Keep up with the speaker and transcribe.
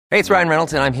Hey, it's Ryan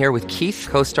Reynolds, and I'm here with Keith,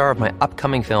 co-star of my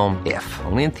upcoming film, If,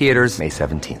 only in theaters May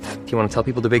 17th. Do you want to tell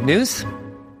people the big news?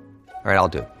 All right, I'll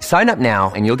do it. Sign up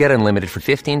now and you'll get unlimited for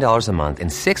 $15 a month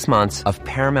and 6 months of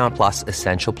Paramount Plus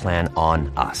Essential Plan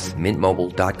on us.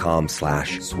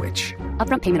 MintMobile.com/switch.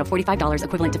 Upfront payment of $45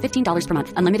 equivalent to $15 per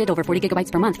month. Unlimited over 40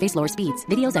 gigabytes per month. Face lower speeds.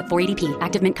 Videos at 480p.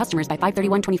 Active Mint customers by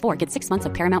 531.24 get 6 months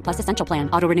of Paramount Plus Essential Plan.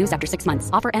 Auto renews after 6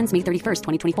 months. Offer ends May 31st,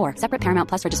 2024. Separate Paramount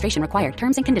Plus registration required.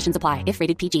 Terms and conditions apply if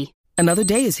rated PG. Another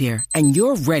day is here, and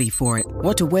you're ready for it.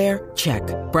 What to wear? Check.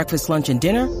 Breakfast, lunch, and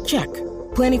dinner? Check.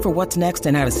 Planning for what's next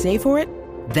and how to save for it?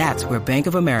 That's where Bank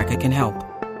of America can help.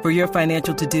 For your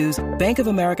financial to-dos, Bank of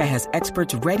America has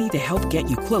experts ready to help get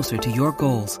you closer to your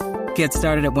goals. Get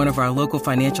started at one of our local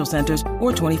financial centers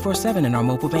or 24/7 in our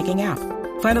mobile banking app.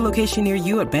 Find a location near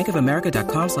you at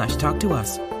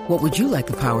bankofamerica.com/talktous. What would you like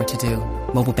the power to do?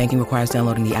 Mobile banking requires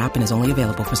downloading the app and is only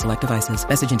available for select devices.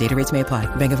 Message and data rates may apply.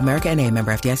 Bank of America N.A.,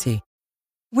 member FDIC.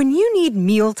 When you need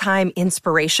mealtime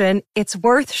inspiration, it's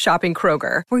worth shopping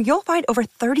Kroger, where you'll find over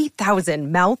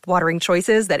 30,000 mouth-watering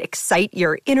choices that excite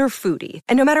your inner foodie.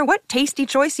 And no matter what tasty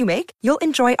choice you make, you'll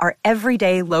enjoy our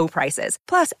everyday low prices,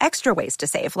 plus extra ways to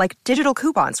save, like digital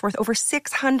coupons worth over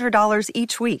 $600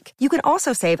 each week. You can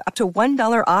also save up to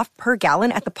 $1 off per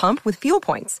gallon at the pump with fuel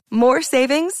points. More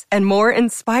savings and more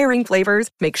inspiring flavors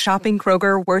make shopping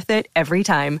Kroger worth it every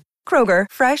time. Kroger,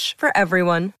 fresh for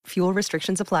everyone. Fuel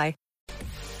restrictions apply.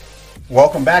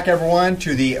 Welcome back, everyone,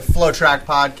 to the FloTrack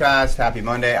podcast. Happy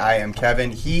Monday. I am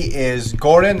Kevin. He is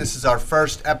Gordon. This is our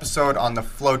first episode on the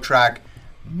FloTrack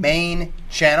main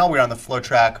channel. We're on the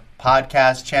FloTrack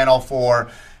podcast channel for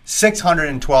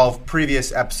 612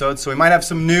 previous episodes. So we might have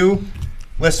some new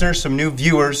listeners, some new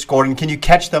viewers. Gordon, can you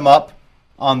catch them up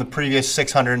on the previous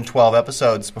 612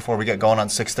 episodes before we get going on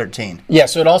 613? Yeah,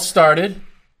 so it all started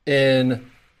in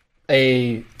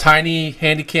a tiny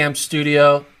handycam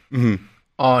studio.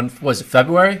 On, was it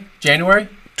January?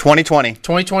 2020.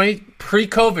 2020,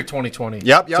 pre-COVID 2020.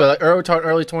 Yep. So like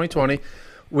early 2020.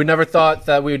 We never thought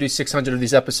that we would do 600 of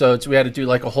these episodes. We had to do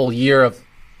like a whole year of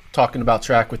talking about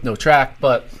track with no track.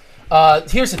 But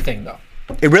here's the thing, though.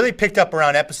 It really picked up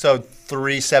around episode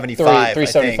 375,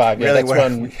 375, I think. yeah. Really, that's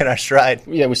when we hit our stride.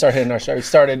 Yeah, we started hitting our stride. We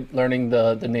started learning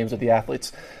the names of the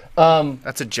athletes.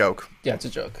 That's a joke. Yeah, it's a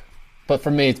joke. But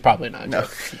for me, it's probably not. No.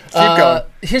 Keep going.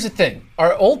 Here's the thing.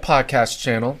 Our old podcast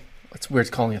channel, it's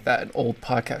weird calling it that, an old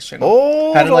podcast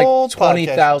channel, had like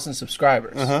 20,000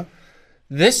 subscribers. Uh-huh.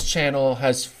 This channel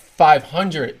has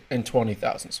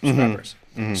 520,000 subscribers.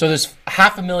 Mm-hmm. So there's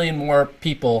 500,000 more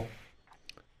people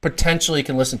potentially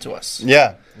can listen to us.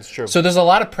 Yeah, that's true. So there's a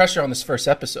lot of pressure on this first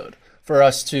episode for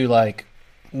us to like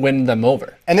win them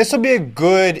over. And this will be a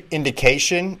good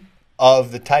indication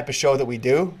of the type of show that we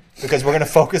do, because we're going to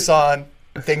focus on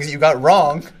things that you got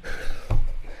wrong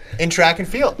in track and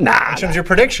field in terms of your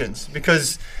predictions.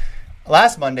 Because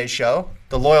last Monday's show,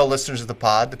 the loyal listeners of the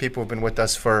pod, the people who've been with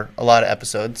us for a lot of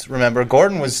episodes, remember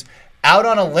Gordon was out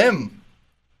on a limb,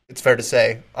 it's fair to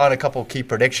say, on a couple key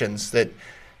predictions that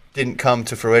didn't come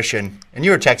to fruition. And you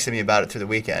were texting me about it through the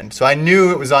weekend. So I knew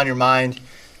it was on your mind.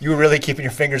 You were really keeping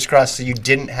your fingers crossed so you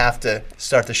didn't have to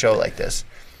start the show like this.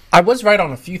 I was right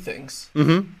on a few things.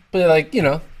 Mm-hmm. But like, you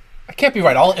know, I can't be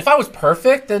right. If I was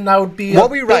perfect, then I would be a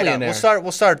billionaire.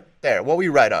 We'll start there. What were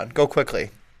you right on? Go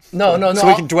quickly. No. So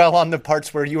we can dwell on the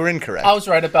parts where you were incorrect. I was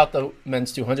right about the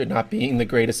men's 200 not being the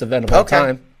greatest event of all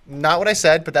time. Not what I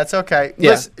said, but that's okay.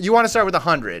 Yeah. Listen, you want to start with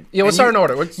 100. Yeah, we'll start in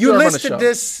order. You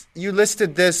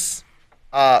listed this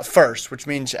first, which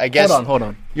means I guess. Hold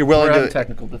on. You're willing to.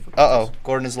 Technical difficulties.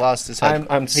 Gordon has lost his head.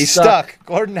 He's stuck.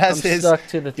 Gordon has his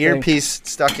to earpiece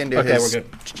stuck into his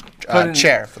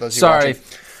chair. For those of you Sorry, watching.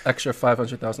 Extra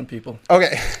 500,000 people.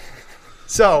 Okay,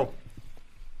 so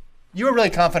you were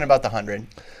really confident about the 100.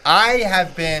 I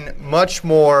have been much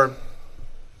more,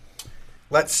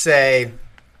 let's say,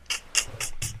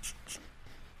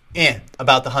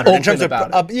 about the 100 in terms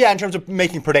of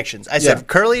making predictions. I said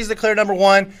Curly is the clear number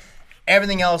one.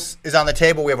 Everything else is on the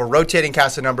table. We have a rotating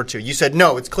cast of number two. You said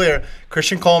no, it's clear.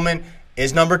 Christian Coleman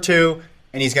is number two,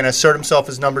 and he's going to assert himself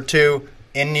as number two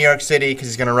in New York City because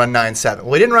he's going to run 9.7.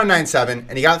 Well, he didn't run 9.7,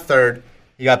 and he got third.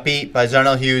 He got beat by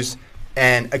Zarnell Hughes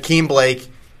and Akeem Blake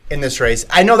in this race.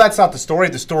 I know that's not the story.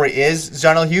 The story is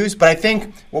Zarnell Hughes, but I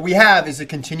think what we have is a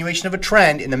continuation of a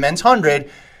trend in the men's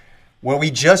 100 where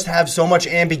we just have so much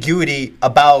ambiguity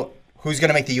about who's going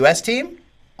to make the U.S. team,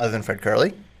 other than Fred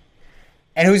Curley,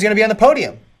 and who's going to be on the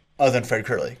podium, other than Fred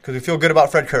Curley, because we feel good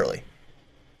about Fred Curley.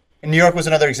 And New York was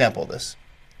another example of this.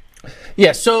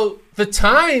 Yeah, so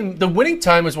the winning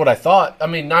time is what I thought. I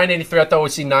mean, 9.83, I thought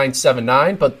we'd see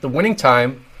 9.79, but the winning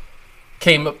time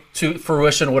came to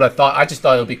fruition what I thought. I just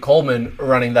thought it would be Coleman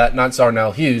running that, not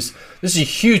Zarnell Hughes. This is a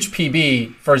huge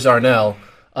PB for Zarnell.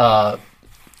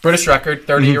 British record,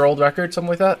 30-year-old record, something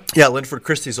like that. Yeah, Linford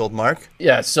Christie's old mark.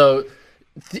 Yeah, so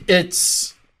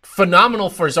it's phenomenal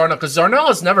for Zarnell because Zarnell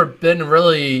has never been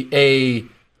really a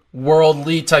world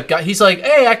lead type guy. He's like,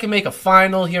 hey, I can make a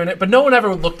final here and there, but no one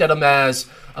ever looked at him as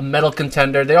a medal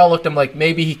contender. They all looked at him like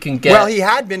maybe he can get. Well, he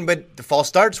had been, but the false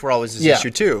starts were always his issue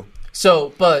too.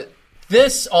 So, but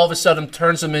this all of a sudden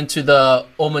turns him into the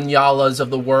Omanyalas of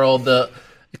the world, the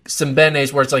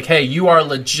Simbenes, where it's like, hey, you are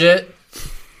legit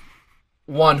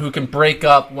one who can break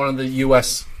up one of the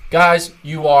U.S. guys.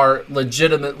 You are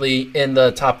legitimately in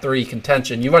the top 3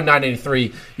 contention. You run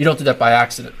 983. You don't do that by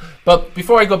accident. But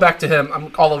before I go back to him,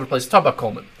 I'm all over the place. Talk about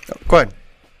Coleman. Go ahead.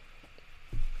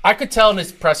 I could tell in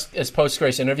his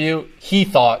post-race interview, he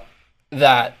thought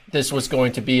that this was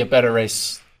going to be a better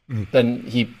race than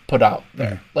he put out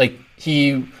there. Like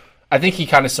I think he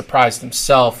kind of surprised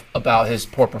himself about his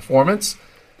poor performance,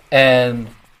 and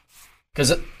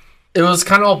because it was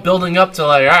kind of all building up to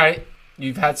like, all right,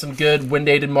 you've had some good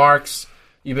wind-aided marks.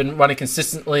 You've been running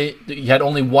consistently. You had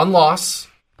only one loss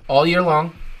all year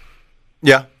long.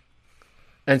 Yeah.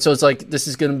 And so it's like, this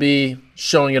is going to be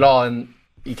showing it all, and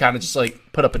he kind of just like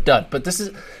put up a dud. But this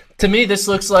is, to me, this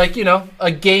looks like,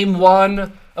 a game 1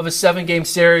 of a 7-game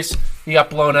series. He got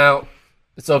blown out.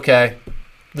 It's okay.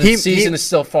 The season is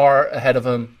still far ahead of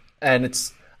him,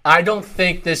 and I don't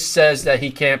think this says that he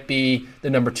can't be the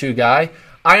number 2 guy.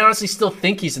 I honestly still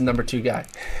think he's the number 2 guy.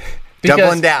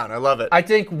 Doubling down. I love it. I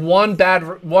think one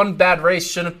bad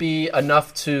race shouldn't be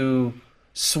enough to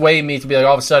sway me to be like,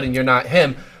 all of a sudden you're not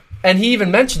him. And he even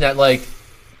mentioned that, like,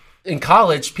 in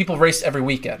college, people race every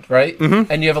weekend, right?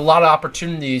 Mm-hmm. And you have a lot of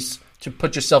opportunities to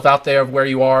put yourself out there of where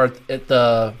you are in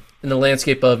the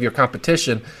landscape of your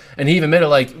competition. And he even admitted,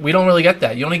 like, we don't really get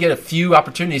that. You only get a few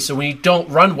opportunities. So when you don't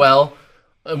run well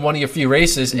in one of your few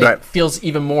races, it feels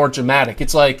even more dramatic.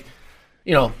 It's like,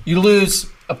 you lose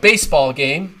a baseball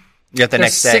game. You get the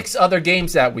next day. 6 other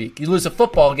games that week. You lose a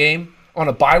football game on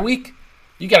a bye week.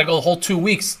 You got to go the whole 2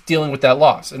 weeks dealing with that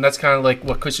loss. And that's kind of like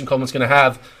what Christian Coleman's going to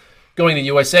have going to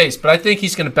USA's. But I think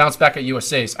he's going to bounce back at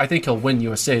USA's. I think he'll win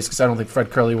USA's because I don't think Fred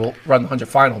Curley will run the 100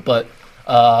 final. But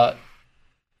I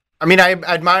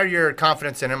admire your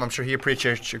confidence in him. I'm sure he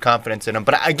appreciates your confidence in him.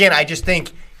 But again, I just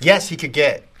think, yes, he could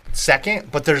get second,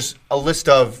 but there's a list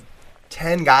of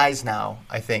 10 guys now,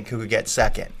 I think, who could get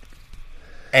second.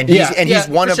 And he's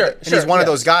one of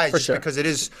those guys just because it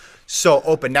is so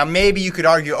open. Now, maybe you could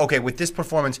argue, okay, with this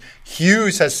performance,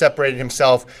 Hughes has separated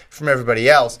himself from everybody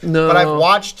else. No. But I've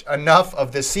watched enough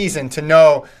of this season to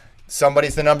know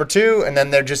somebody's the number 2, and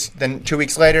then 2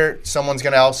 weeks later, someone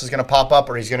else is going to pop up,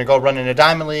 or he's going to go run in a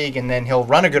Diamond League, and then he'll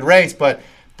run a good race, but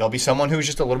there'll be someone who's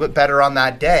just a little bit better on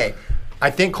that day. I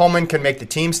think Coleman can make the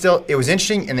team still. It was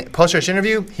interesting in the post-race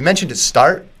interview, he mentioned his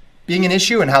start being an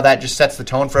issue and how that just sets the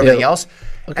tone for everything else.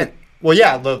 Okay. And,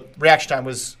 the reaction time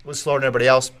was slower than everybody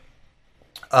else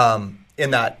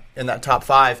in that top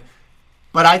 5.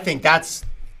 But I think that's,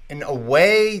 in a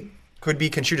way, could be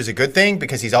construed as a good thing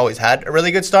because he's always had a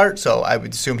really good start. So I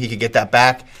would assume he could get that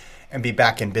back and be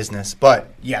back in business. But,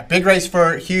 yeah, big race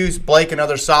for Hughes. Blake,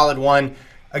 another solid one.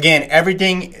 Again,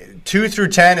 everything 2 through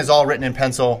 10 is all written in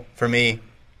pencil for me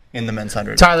in the men's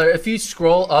 100. Tyler, if you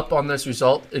scroll up on this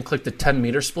result and click the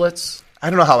 10-meter splits. I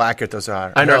don't know how accurate those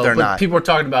are. I know they're but not. People were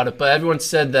talking about it, but everyone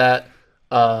said that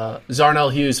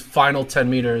Zarnell Hughes' final 10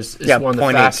 meters is one of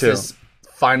the fastest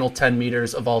final 10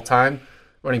 meters of all time,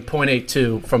 running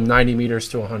 0.82 from 90 meters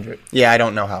to 100. Yeah, I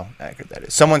don't know how accurate that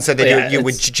is. Someone said they do it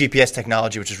with GPS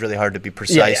technology, which is really hard to be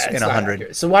precise in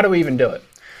 100. So why do we even do it?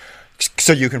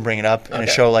 So you can bring it up in a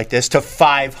show like this to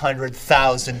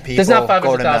 500,000 people. There's not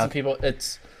 500,000 people.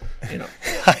 It's, I know.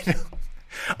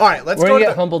 All right, we're going to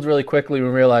get humbled really quickly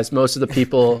when we realize most of the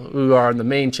people who are on the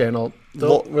main channel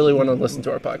don't really want to listen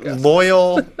to our podcast.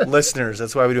 Loyal listeners.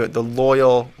 That's why we do it. The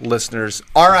loyal listeners.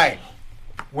 All right.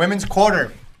 Women's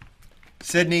quarter.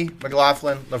 Sydney,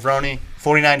 McLaughlin, Lavroni,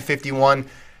 49.51.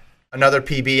 Another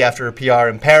PB after a PR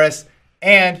in Paris.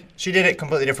 And she did it a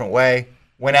completely different way.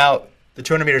 Went out. The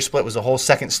 200-meter split was a whole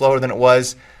second slower than it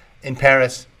was in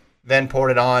Paris. Then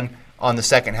poured it on the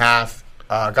second half.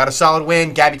 Got a solid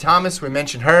win. Gabby Thomas, we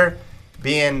mentioned her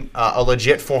being a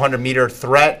legit 400-meter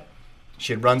threat.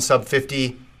 She had run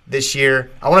sub-50 this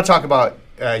year. I want to talk about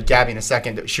Gabby in a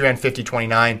second. She ran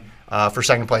 50.29 for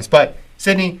second place. But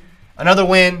Sydney, another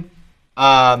win.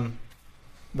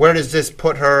 Where does this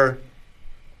put her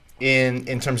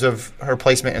in terms of her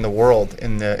placement in the world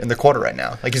in the quarter right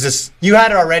now? Like, is this, you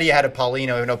had her already ahead of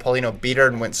Paulino, even though Paulino beat her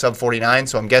and went sub-49,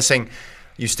 so I'm guessing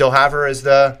you still have her as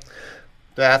the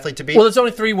the athlete to beat? Well, there's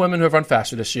only 3 women who have run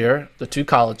faster this year. The 2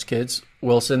 college kids,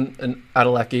 Wilson and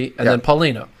Adelecki, and then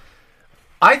Paulino.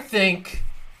 I think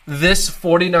this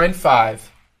 49.5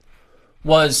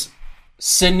 was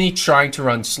Sydney trying to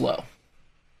run slow.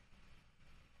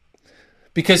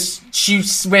 Because she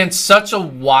ran such a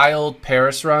wild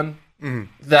Paris run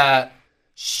that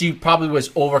she probably was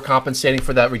overcompensating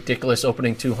for that ridiculous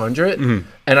opening 200.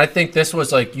 And I think this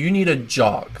was like, you need a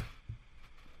jog.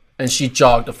 And she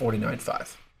jogged a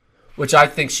 49.5, which I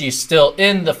think she's still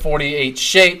in the 48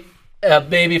 shape.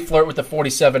 Maybe flirt with the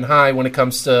 47 high when it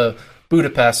comes to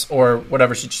Budapest or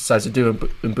whatever she decides to do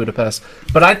in Budapest.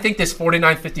 But I think this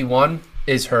 49.51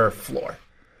 is her floor.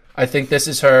 I think this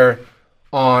is her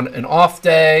on an off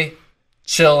day,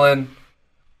 chilling.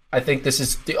 I think this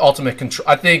is the ultimate control.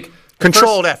 I think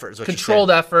controlled effort is what controlled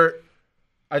effort.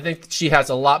 I think she has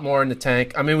a lot more in the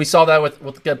tank. I mean, we saw that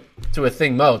we'll get to a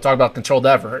thing, Mo. Talk about controlled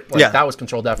effort. That was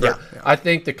controlled effort. Yeah. I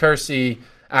think the Kersey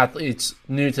athletes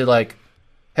knew to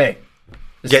hey,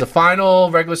 this is the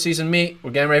final regular season meet.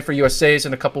 We're getting ready for USA's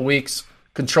in a couple weeks.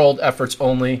 Controlled efforts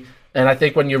only. And I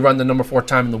think when you run the number 4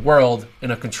 time in the world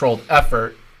in a controlled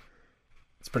effort,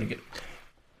 it's pretty good.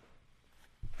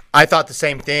 I thought the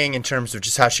same thing in terms of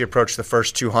just how she approached the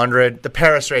first 200. The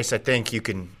Paris race, I think you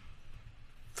can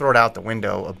throw it out the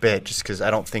window a bit just because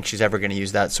I don't think she's ever going to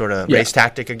use that sort of race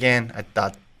tactic again.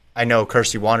 I know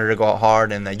Kersey wanted her to go out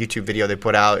hard, and the YouTube video they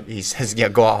put out, he says,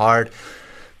 go out hard.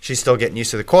 She's still getting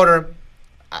used to the quarter.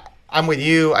 I'm with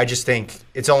you. I just think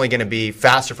it's only going to be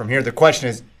faster from here. The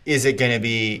question is it going to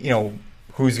be,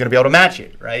 who's going to be able to match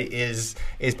it, right? Is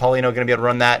Paulino going to be able to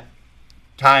run that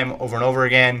time over and over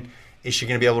again? Is she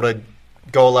going to be able to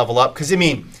go a level up? Because,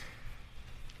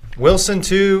 Wilson,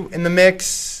 too, in the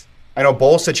mix. I know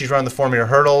Bol said she's running the 4-meter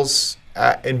hurdles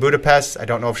in Budapest. I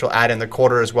don't know if she'll add in the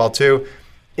quarter as well, too.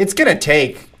 It's going to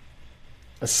take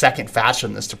a second faster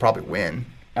than this to probably win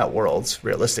at Worlds,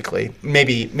 realistically.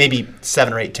 Maybe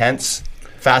 7 or 8 tenths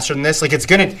faster than this.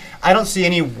 I don't see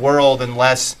any world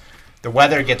unless the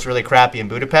weather gets really crappy in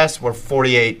Budapest where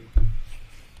 48...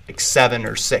 7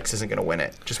 or 6 isn't going to win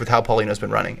it, just with how Paulino's been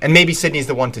running. And maybe Sydney's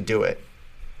the one to do it.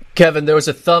 Kevin, there was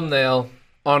a thumbnail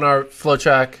on our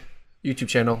FloTrack YouTube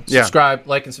channel. Subscribe,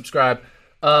 like, and subscribe.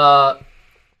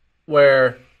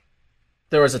 Where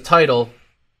there was a title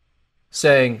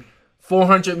saying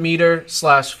 400 meter /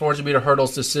 400 meter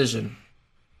hurdles decision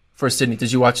for Sydney.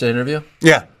 Did you watch the interview?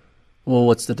 Yeah. Well,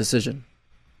 what's the decision?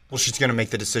 Well, she's going to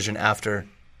make the decision after.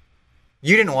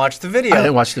 You didn't watch the video. I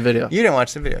didn't watch the video. You didn't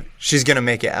watch the video. She's going to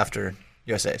make it after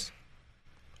USA's.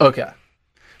 Okay.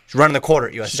 She's running the quarter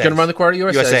at USA's. She's going to run the quarter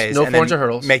at USA's. No 400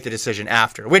 hurdles. Make the decision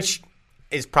after, which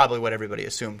is probably what everybody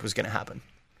assumed was going to happen.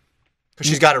 Because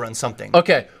she's got to run something.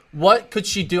 Okay. What could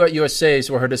she do at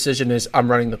USA's where her decision is, I'm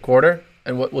running the quarter?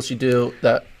 And what will she do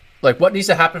that, what needs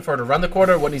to happen for her to run the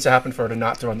quarter? What needs to happen for her to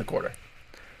not to run the quarter?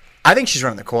 I think she's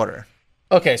running the quarter.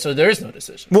 Okay, so there is no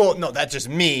decision. Well, no, that's just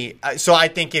me. So I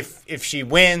think if she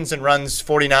wins and runs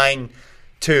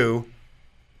 49.2,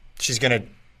 she's going to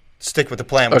stick with the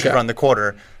plan, which is run the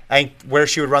quarter. I think where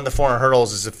she would run the 400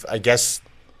 hurdles is if, I guess,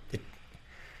 it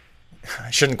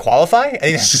shouldn't qualify. I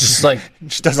think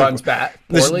just runs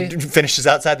poorly. Finishes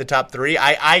outside the top 3.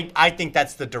 I think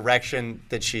that's the direction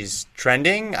that she's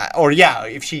trending.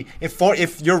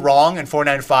 If you're wrong and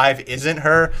 495 isn't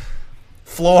her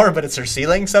floor, but it's her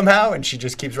ceiling somehow, and she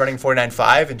just keeps running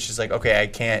 495, and she's like, okay, I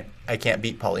can't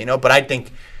beat Paulino. But I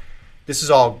think this is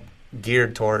all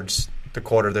geared towards the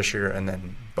quarter this year and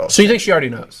then both. So you think she already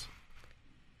knows?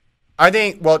 I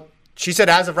think, well, she said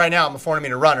as of right now, I'm a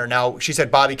 400-meter runner. Now, she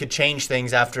said Bobby could change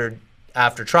things after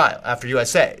trial, after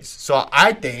USA's. So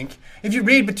I think, if you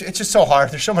read, it's just so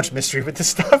hard. There's so much mystery with this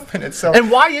stuff.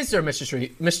 And why is there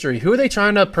mystery? Who are they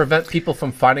trying to prevent people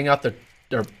from finding out their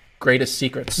greatest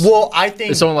secrets? Well, I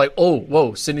think... Is someone like,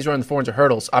 whoa, Sydney's running the 400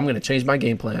 hurdles. I'm going to change my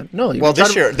game plan. No.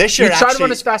 This year you try to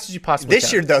run as fast as you possibly can.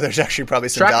 This year, though, there's actually probably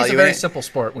some value in it. Track is a very simple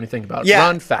sport when you think about it.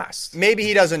 Run fast. Maybe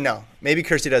he doesn't know. Maybe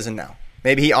Kersey doesn't know.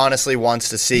 Maybe he honestly wants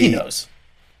to see... He knows.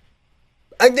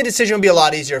 I think the decision would be a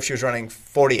lot easier if she was running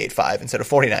 48.5 instead of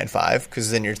 49.5,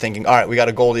 because then you're thinking, all right, we got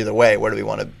a gold either way. Where do we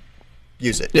want to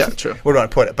use it? Yeah, true. Where do we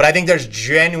want to put it? But I think there's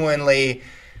genuinely...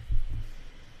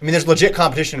 there's legit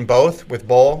competition in both with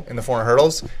Bol in the 400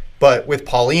 hurdles, but with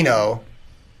Paulino,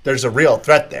 there's a real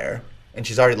threat there, and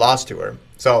she's already lost to her.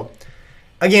 So,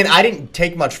 again, I didn't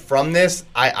take much from this.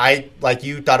 I like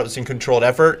you, thought it was in controlled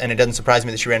effort, and it doesn't surprise me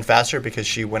that she ran faster because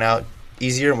she went out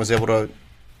easier and was able to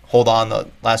hold on the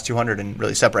last 200 and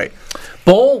really separate.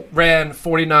 Bol ran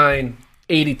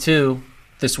 49.82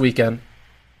 this weekend.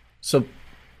 So,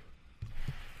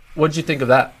 what did you think of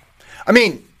that?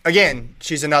 Again,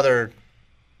 she's another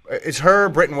it's her,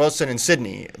 Britton Wilson, and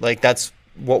Sydney. Like, that's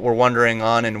what we're wondering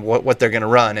on and what they're going to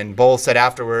run. And Bull said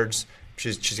afterwards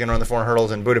she's going to run the 400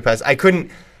 hurdles in Budapest.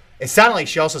 It sounded like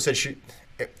she also said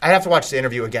I'd have to watch the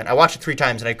interview again. I watched it 3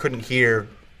 times and I couldn't hear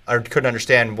or couldn't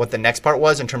understand what the next part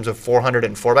was in terms of 400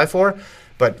 and 4x4.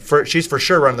 But she's for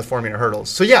sure running the 4-meter hurdles.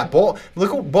 So, yeah,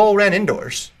 look what Bull ran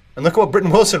indoors. And look what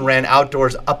Britton Wilson ran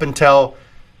outdoors up until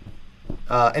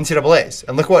NCAAs.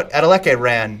 And look what Adeleke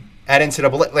ran at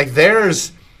NCAA. Like,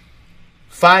 there's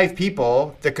 5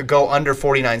 people that could go under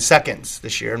 49 seconds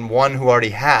this year and one who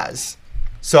already has.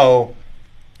 So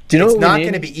it's not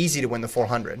going to be easy to win the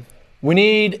 400. We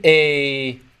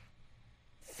need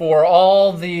for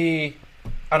all the,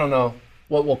 I don't know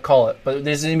what we'll call it, but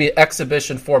there's going to be an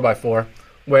exhibition 4x4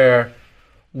 where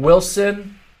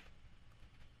Wilson,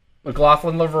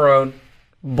 McLaughlin-Leverone,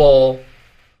 Bull,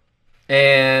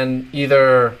 and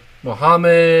either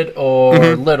Muhammad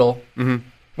or Little run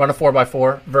a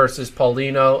 4x4 versus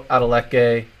Paulino,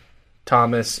 Adeleke,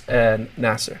 Thomas, and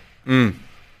Nasser. Oh,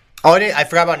 I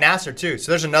forgot about Nasser, too.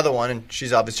 So there's another one, and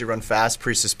she's obviously run fast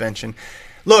pre-suspension.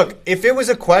 Look, if it was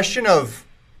a question of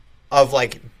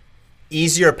like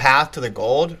easier path to the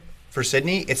gold for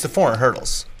Sydney, it's the 400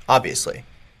 hurdles, obviously.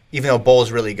 Even though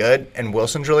Bull's really good and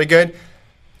Wilson's really good,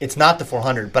 it's not the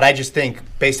 400. But I just think,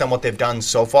 based on what they've done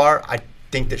so far, I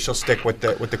think that she'll stick with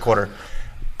the quarter.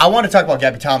 I want to talk about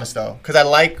Gabby Thomas, though, because I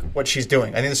like what she's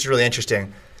doing. I think this is really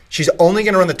interesting. She's only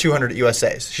going to run the 200 at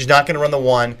USA's. She's not going to run the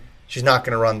 1. She's not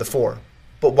going to run the 4.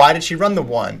 But why did she run the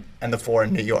 1 and the 4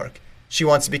 in New York? She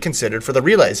wants to be considered for the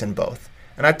relays in both.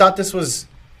 And I thought this was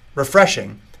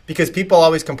refreshing because people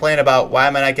always complain about, why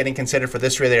am I not getting considered for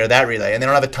this relay or that relay? And they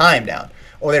don't have a time down.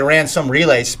 Or they ran some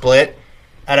relay split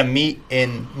at a meet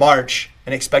in March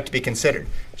and expect to be considered.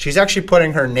 She's actually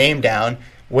putting her name down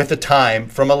with a time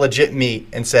from a legit meet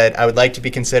and said, I would like to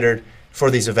be considered for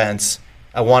these events.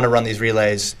 I want to run these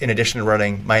relays in addition to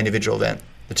running my individual event,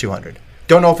 the 200.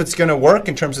 Don't know if it's going to work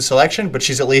in terms of selection, but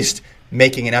she's at least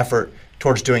making an effort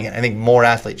towards doing it. I think more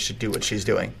athletes should do what she's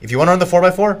doing. If you want to run the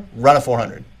 4x4, run a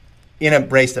 400 in a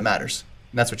race that matters.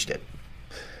 And that's what she did.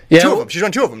 Yeah, 2 of them. She's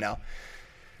run 2 of them now.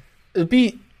 It's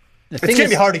going to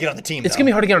be hard to get on the team, It's going to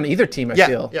be hard to get on either team, I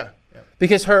feel. Yeah.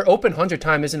 Because her open 100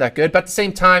 time isn't that good. But at the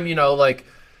same time, like,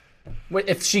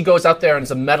 if she goes out there and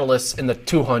is a medalist in the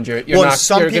 200, you're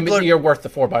worth the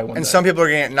 4x1. And some people are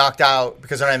going to get knocked out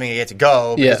because they're not even going to get to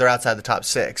go because they're outside the top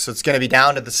 6. So it's going to be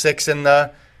down to the 6 in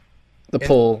the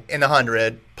pool in the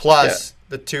 100 plus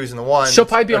the 2s and the 1s. She'll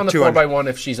probably be on the 4x1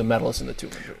 if she's a medalist in the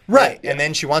 200. Right. Yeah. And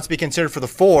then she wants to be considered for the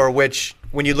 4, which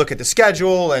when you look at the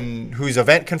schedule and whose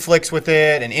event conflicts with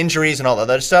it and injuries and all that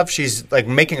other stuff, she's like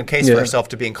making a case for herself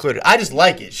to be included. I just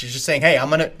like it. She's just saying, hey, I'm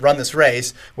going to run this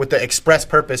race with the express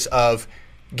purpose of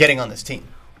getting on this team.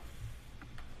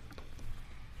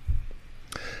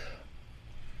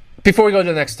 Before we go to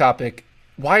the next topic,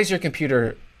 why is your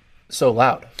computer so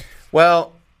loud?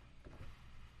 Well,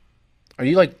 are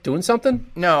you like doing something?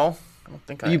 No. I don't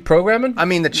think Are you programming? I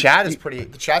mean, the chat's pretty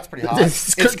hot.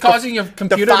 It's causing your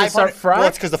computer to start frying? Well,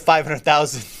 it's because the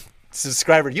 500,000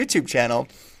 subscriber YouTube channel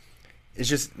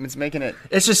it's making it.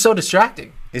 It's just so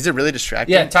distracting. Is it really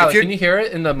distracting? Yeah, Tyler, can you hear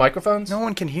it in the microphones? No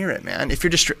one can hear it, man. If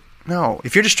you're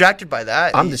distracted by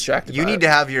that, I'm distracted. You need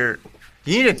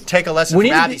to take a lesson from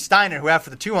Abby Steiner, who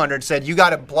after the 200 said, you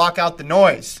got to block out the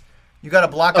noise. You got to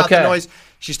block out the noise.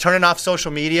 She's turning off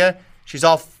social media. She's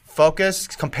all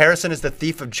focused. Comparison is the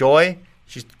thief of joy.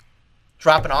 She's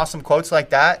dropping awesome quotes like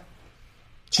that.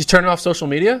 She's turning off social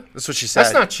media? That's what she said.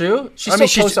 That's not true. She still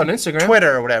posts on Instagram.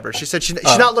 Twitter or whatever. She said she's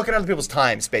not looking at other people's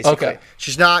times, basically. Okay.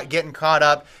 She's not getting caught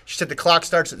up. She said the clock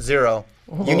starts at 0.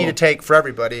 Oh. You need to take, for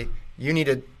everybody, you need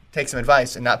to take some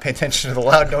advice and not pay attention to the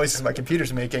loud noises my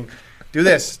computer's making. Do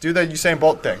this. Do the Usain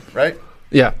Bolt thing, right?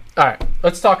 Yeah. All right.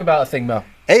 Let's talk about a thing, Mo.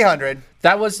 800.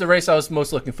 That was the race I was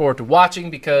most looking forward to watching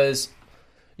because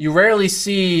you rarely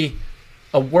see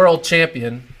a world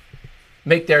champion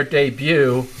make their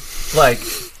debut like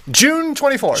June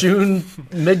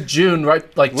 24th. Mid-June,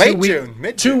 right? Like late June,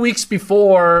 mid-June. 2 weeks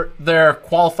before they're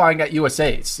qualifying at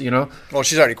USA's, Well,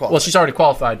 she's already qualified. Well, she's already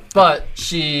qualified, but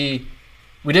we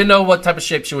didn't know what type of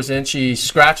shape she was in. She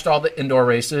scratched all the indoor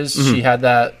races. Mm-hmm. She had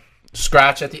that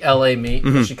scratch at the LA meet.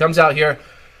 Mm-hmm. She comes out here.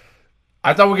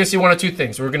 I thought we were going to see one of 2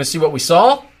 things. We were going to see what we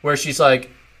saw, where she's like,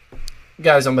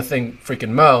 guys, I'm a freaking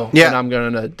Mo, and I'm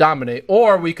going to dominate.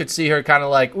 Or we could see her kind of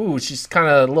like, ooh, she's kind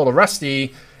of a little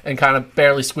rusty and kind of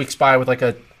barely squeaks by with like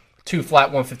a 2 flat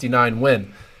 159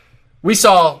 win. We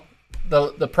saw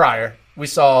the prior. We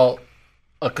saw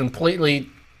a completely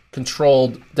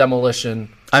controlled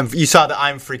demolition You saw the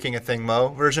I'm freaking a thing Mo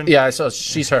version? Yeah, I saw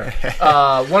she's her.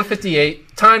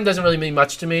 158. Time doesn't really mean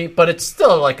much to me, but it's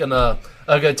still like a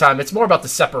good time. It's more about the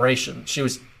separation. She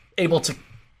was able to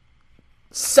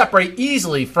separate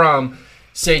easily from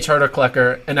Sage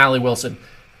Herder-Klecker and Allie Wilson.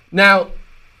 Now,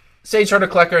 Sage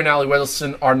Herder-Klecker and Allie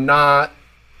Wilson are not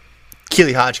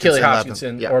Keely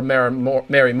Hodgkinson or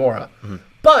Mary Mora. Mm-hmm.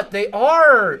 But they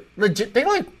are legit. They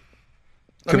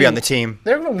could be on the team.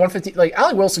 They're running 150. Like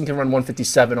Allie Wilson can run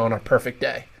 157 on a perfect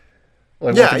day.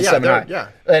 Like yeah.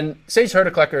 And Sage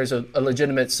Herder-Klecker is a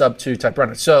legitimate sub-2 type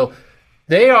runner. So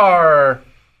they are.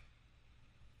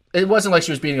 It wasn't like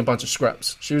she was beating a bunch of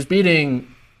scrubs. She was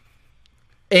beating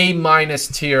A-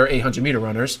 tier 800-meter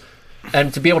runners,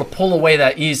 and to be able to pull away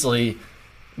that easily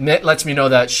lets me know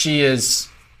that she is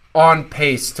on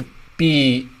pace to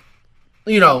be,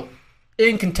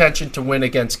 in contention to win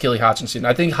against Keely Hodgkinson.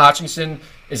 I think Hodgkinson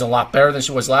is a lot better than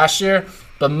she was last year,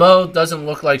 but Mo doesn't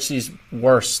look like she's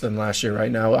worse than last year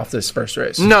right now off this first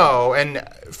race. No, and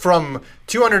from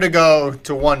 200 to go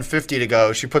to 150 to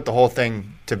go, she put the whole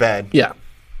thing to bed. Yeah.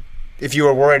 If you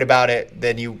were worried about it,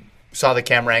 then you saw the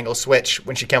camera angle switch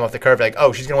when she came off the curve, like,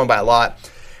 oh, she's going to win by a lot.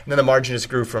 And then the margin just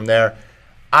grew from there.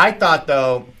 I thought,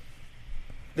 though,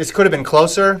 this could have been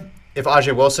closer if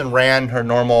Ajay Wilson ran her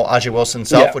normal Ajay Wilson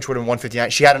self, which would have been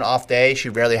 159. She had an off day. She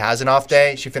rarely has an off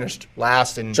day. She finished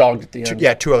last and jogged at the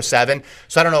end. 207.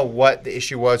 So I don't know what the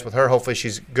issue was with her. Hopefully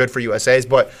she's good for USA's.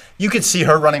 But you could see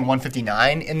her running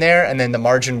 159 in there, and then the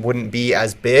margin wouldn't be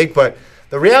as big. But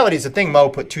the reality is the thing, Mo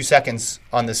put 2 seconds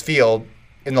on this field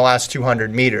in the last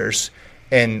 200 meters,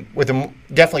 and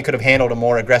definitely could have handled a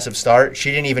more aggressive start.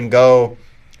 She didn't even go.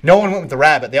 No one went with the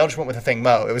rabbit. They all just went with the thing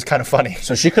Mo. It was kind of funny.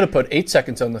 So she could have put 8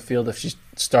 seconds on the field if she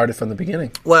started from the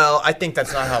beginning. Well, I think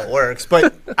that's not how it works.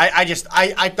 But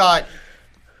I thought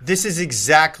this is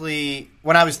exactly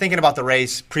when I was thinking about the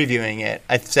race, previewing it.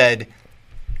 I said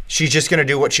she's just going to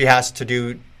do what she has to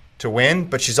do to win,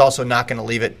 but she's also not going to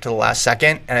leave it to the last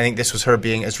second. And I think this was her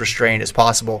being as restrained as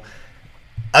possible.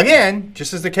 Again,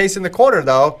 just as the case in the quarter,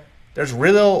 though, there's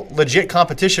real legit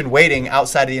competition waiting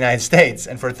outside of the United States.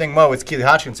 And for a thing Mo, it's Keely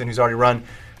Hodgkinson, who's already run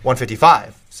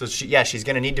 155. So, she's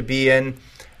going to need to be in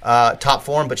top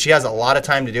form, but she has a lot of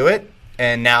time to do it.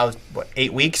 And now,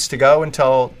 8 weeks to go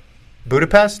until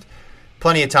Budapest?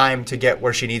 Plenty of time to get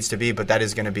where she needs to be, but that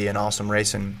is going to be an awesome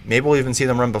race. And maybe we'll even see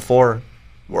them run before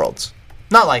Worlds.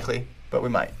 Not likely, but we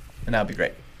might. And that would be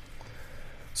great.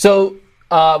 So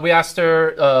we asked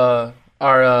her...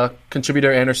 Our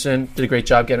contributor, Anderson, did a great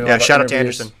job getting all the shout out to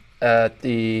Anderson at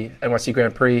the NYC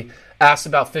Grand Prix. Asked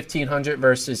about 1,500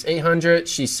 versus 800.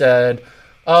 She said,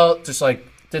 just like,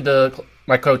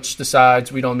 my coach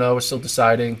decides. We don't know. We're still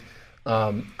deciding.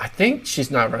 I think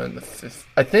she's not running the fifth.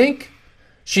 I think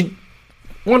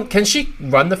can she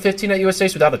run the 15 at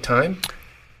USA's without a time?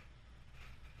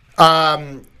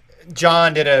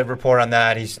 John did a report on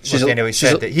that. He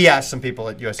said that he asked some people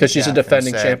at USA because she's a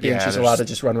defending champion. She's allowed to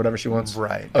just run whatever she wants.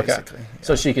 Right. Basically. Okay. Yeah.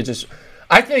 So she could just.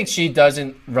 I think she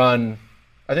doesn't run.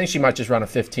 I think she might just run a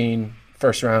 15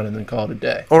 first round and then call it a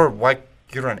day. Or why you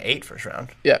could run 8 first round?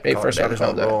 Yeah, 8 first round. There's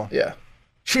no rule. Yeah.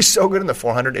 She's so good in the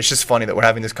 400. It's just funny that we're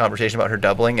having this conversation about her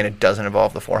doubling and it doesn't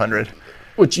involve the 400,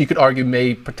 which you could argue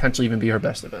may potentially even be her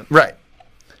best event. Right.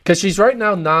 Because she's right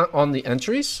now not on the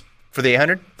entries. For the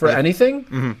 800? For anything?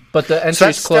 Mm-hmm. But the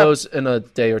entries close in a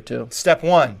day or two. Step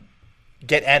 1,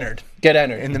 get entered. Get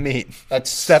entered. In the meet. That's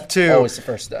step 2. Always the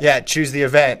first step. Yeah, choose the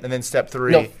event. And then step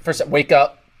 3. No, first step, wake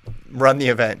up. Run the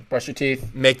event. Brush your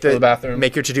teeth. Go to the bathroom.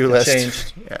 Make your to-do list.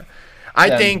 Changed. Yeah.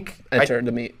 I think... Enter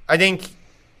the meet. I think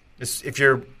if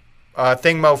you're a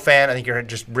Thing Mo fan, I think you're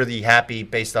just really happy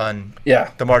based on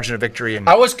the margin of victory. And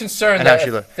I was concerned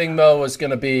that Thing Mo was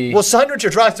going to be... Well, Sandra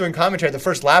Chadras doing commentary, the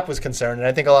first lap was concerned, and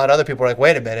I think a lot of other people were like,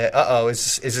 wait a minute,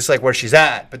 is this like where she's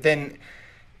at? But then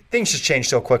things just changed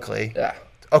so quickly. Yeah.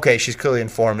 Okay, she's clearly in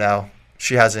form now.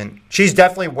 She's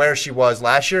definitely where she was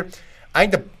last year. I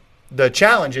think the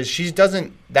challenge is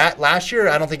that last year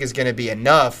I don't think is going to be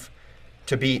enough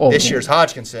to beat this year's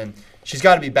Hodgkinson. She's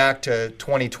got to be back to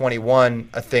 2021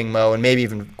 a Thing Mo, and maybe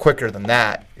even quicker than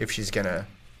that if she's going to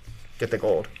get the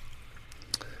gold.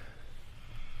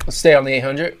 Let's stay on the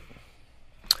 800.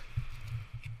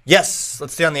 Yes,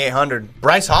 let's stay on the 800.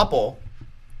 Bryce Hoppel,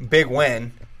 big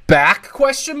win. Back,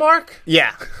 question mark?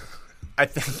 Yeah. I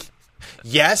think,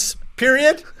 yes,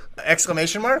 period,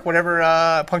 exclamation mark,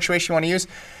 whatever punctuation you want to use.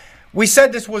 We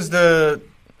said this was the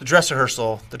dress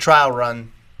rehearsal, the trial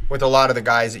run, with a lot of the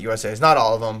guys at USA's. Not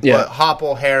all of them, but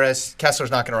Hoppel, Harris.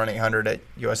 Kessler's not going to run 800 at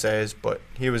USA's, but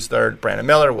he was third. Brandon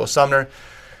Miller, Will Sumner.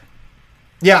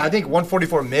 Yeah, I think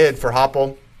 144 mid for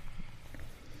Hoppel.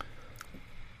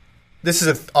 this is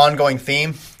an ongoing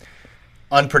theme,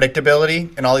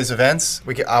 unpredictability in all these events.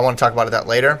 I want to talk about that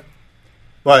later.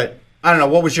 But I don't know,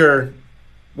 what was your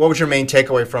main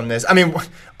takeaway from this? I mean,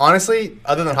 honestly,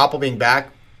 other than Hoppel being back,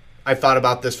 I thought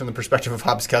about this from the perspective of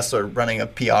Hobbs Kessler running a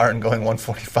PR and going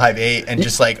 145.8 and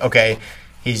just like, okay,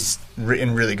 he's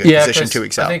in really good position 2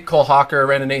 weeks out. I think Cole Hawker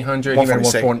ran an 800. He ran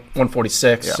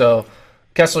 146. Yeah. So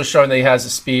Kessler's showing that he has the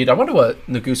speed. I wonder what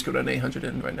Nagusko ran an 800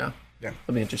 in right now. Yeah,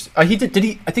 that'd be interesting. He did.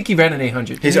 I think he ran an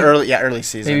 800. He's early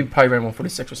season. Maybe probably ran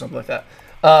 146 or something like that.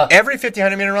 Every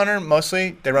 1500 meter runner,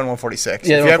 mostly they run 146.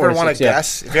 Yeah, if you ever want to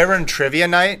guess, if you're ever in trivia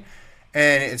night,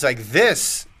 and it's like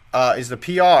this is the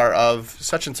PR of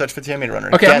such and such 1500 meter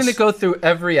runner. Okay, I'm going to go through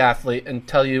every athlete and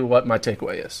tell you what my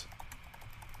takeaway is.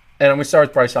 And I'm going to start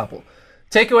with Bryce Hoppel.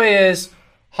 Takeaway is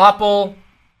Hoppel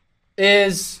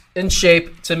is in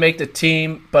shape to make the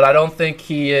team, but I don't think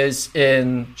he is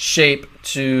in shape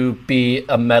to be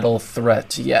a medal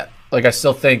threat yet. Like, I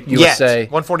still think USA...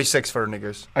 146 for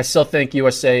Niggers. I still think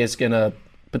USA is going to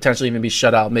potentially even be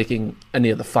shut out making any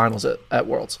of the finals at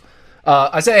Worlds.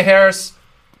 Isaiah Harris,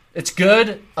 it's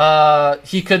good.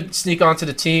 He could sneak onto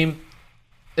the team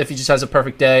if he just has a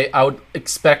perfect day. I would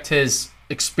expect his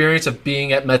experience of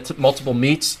being at multiple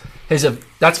meets, that's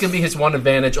going to be his one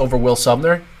advantage over Will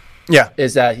Sumner. Yeah.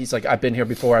 Is that he's like, I've been here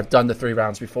before. I've done the 3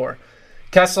 rounds before.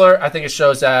 Kessler, I think it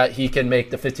shows that he can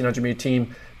make the 1500 meter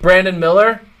team. Brandon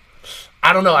Miller,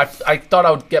 I don't know. I thought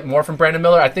I would get more from Brandon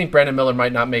Miller. I think Brandon Miller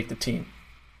might not make the team.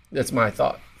 That's my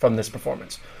thought from this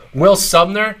performance. Will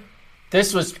Sumner,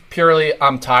 this was purely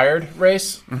I'm tired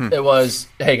race. Mm-hmm. It was,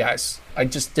 hey guys, I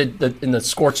just did in the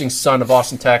scorching sun of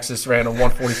Austin, Texas, ran a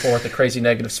 144 with a crazy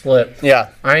negative split.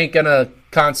 Yeah. I ain't going to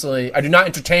constantly, I do not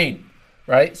entertain,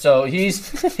 right? So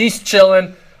he's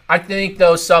chilling. I think,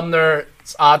 though, Sumner's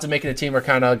odds of making the team are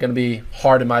kind of going to be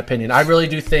hard in my opinion. I really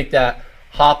do think that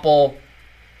Hoppel,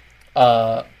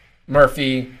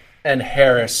 Murphy, and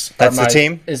Harris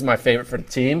is my favorite for the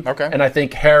team. Okay. And I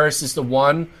think Harris is the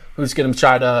one who's going to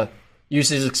try to use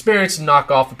his experience to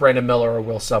knock off Brandon Miller or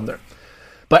Will Sumner.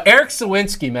 But Eric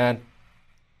Sawinski, man,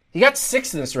 he got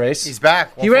 6th in this race. He's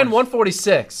back. He ran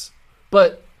 146,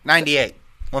 but 98.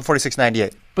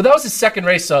 146.98. But that was his second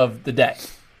race of the day.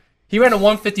 He ran a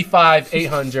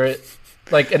 155.800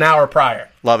 like an hour prior.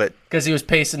 Love it. Because he was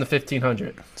pacing the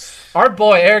 1500. Our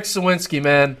boy, Eric Sawinski,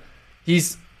 man,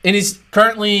 he's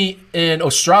currently in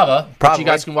Ostrava, which you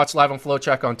guys can watch live on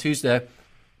FloTrack on Tuesday,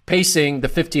 pacing the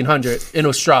 1500 in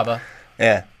Ostrava.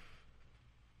 Yeah.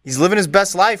 He's living his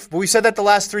best life, but we said that the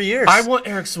last 3 years. I want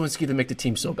Eric Sawinski to make the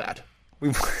team so bad.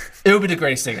 It would be the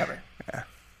greatest thing ever. Yeah.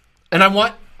 And I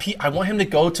want him to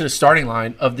go to the starting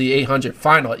line of the 800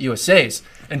 final at USA's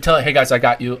and tell it, hey guys, I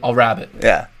got you. I'll rabbit.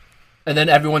 Yeah. And then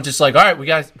everyone's just like, all right, we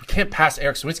can't pass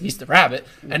Eric Sawinski. He's the rabbit.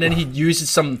 And then he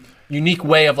uses some unique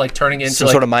way of like turning into some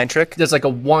sort of mind trick. He does like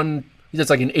an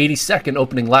 80-second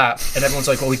opening lap, and everyone's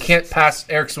like, well, we can't pass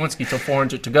Eric Sawinski till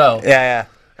 400 to go. Yeah.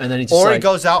 And then he just he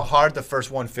goes out hard the first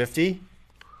 150,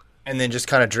 and then just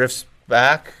kind of drifts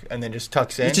back, and then just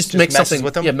tucks in. He just makes messes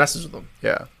with him. Yeah, messes with him.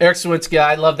 Yeah. Eric Sawinski,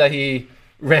 I love that he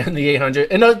ran the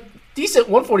 800 in a decent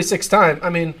 146 time.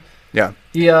 I mean, yeah.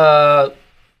 He, I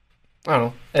don't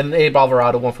know. And Abe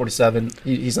Alvarado, 147,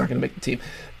 he's not going to make the team.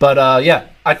 But, yeah,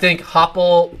 I think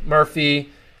Hoppel, Murphy,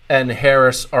 and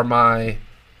Harris are my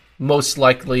most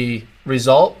likely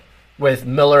result, with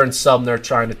Miller and Sumner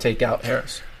trying to take out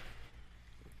Harris.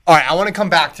 All right, I want to come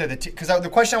back to because the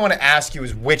question I want to ask you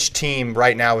is which team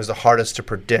right now is the hardest to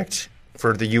predict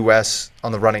for the U.S.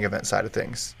 on the running event side of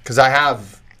things? Because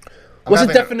what's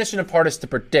the definition of hardest to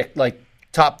predict? Like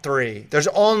top 3. There's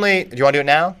only. Do you want to do it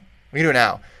now? We can do it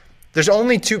now. There's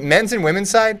only 2 men's and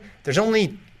women's side. There's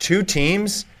only 2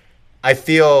 teams. I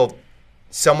feel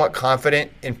somewhat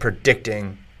confident in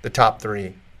predicting the top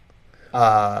 3.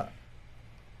 But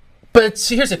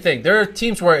see, here's the thing: there are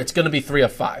teams where it's going to be 3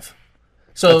 of 5.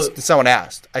 So someone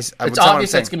asked. It's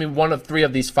obvious that's going to be one of 3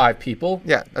 of these 5 people.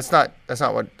 Yeah, that's not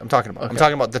what I'm talking about. Okay. I'm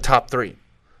talking about the top 3.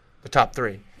 The top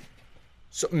 3.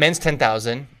 So men's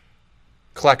 10,000,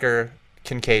 Klecker,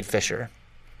 Kincaid, Fisher.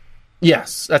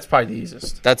 Yes, that's probably the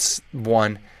easiest. That's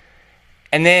one.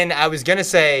 And then I was going to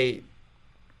say,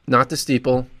 not the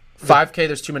steeple. 5K,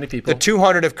 there's too many people. The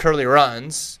 200 if Curly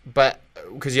runs, but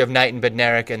because you have Knight and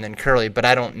Bednarik and then Curly, but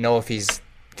I don't know if he's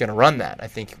going to run that. I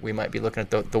think we might be looking at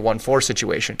the 1-4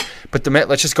 situation. But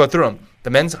let's just go through them. The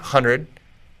men's 100,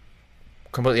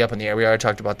 completely up in the air. We already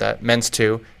talked about that. Men's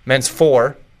 2. Men's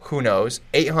 4, who knows.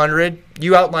 800,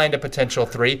 you outlined a potential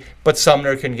 3, but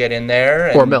Sumner can get in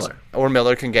there. Or Miller. Or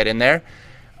Miller can get in there.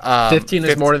 15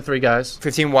 is more than 3 guys.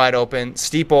 15 wide open.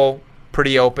 Steeple,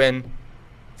 pretty open.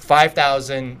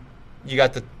 5,000, you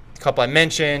got the couple I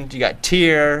mentioned. You got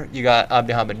Tier. You got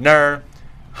Abdihamid Nur.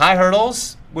 High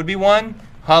hurdles would be one.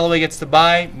 Holloway gets the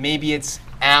bye. Maybe it's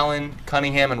Allen,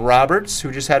 Cunningham, and Roberts,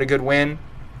 who just had a good win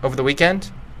over the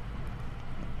weekend.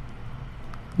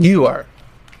 You are.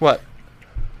 What?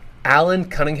 Allen,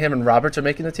 Cunningham, and Roberts are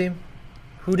making the team?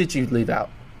 Who did you leave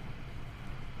out?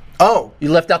 Oh. You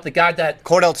left out the guy that...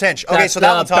 Cordell Tinch. Okay, so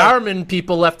that one's Bowerman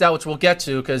people left out, which we'll get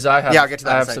to, because I have, I'll get to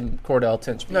that I have some Cordell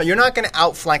Tinch. No, you're not going to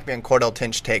outflank me on Cordell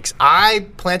Tinch takes. I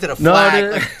planted a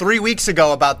flag like 3 weeks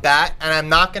ago about that, and I'm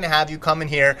not going to have you come in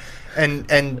here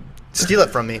and steal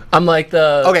it from me. I'm like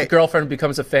the girlfriend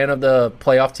becomes a fan of the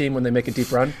playoff team when they make a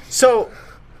deep run. So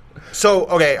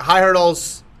okay, high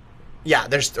hurdles. Yeah,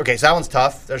 so that one's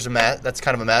tough. There's a mess. That's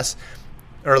kind of a mess.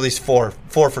 Or at least four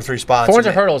for 3 spots.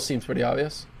 400 hurdles seems pretty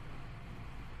obvious.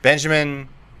 Benjamin,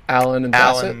 Allen,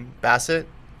 and Bassett.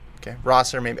 Okay,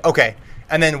 Rosser maybe. Okay,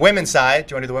 and then women's side.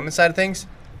 Do you want to do the women's side of things?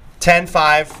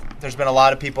 10-5. There's been a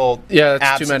lot of people that's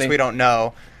absent, too many. We don't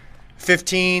know.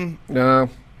 15. No.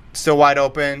 Still wide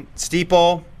open.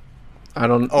 Steeple. I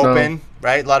don't open, know.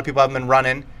 Right? A lot of people haven't been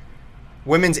running.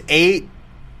 Women's 8.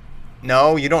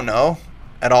 No, you don't know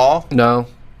at all. No.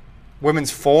 Women's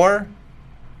 4.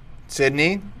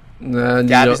 Sydney. No,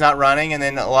 Gabby's not running, and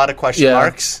then a lot of question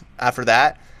marks after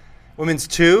that. Women's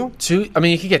 2. I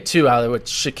mean, you could get 2 out of it with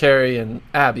Sha'Carri and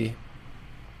Abby.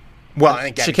 Well,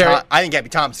 I think Gabby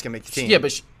Thomas can make the team. Yeah,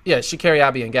 but Sha'Carri,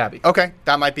 Abby, and Gabby. Okay,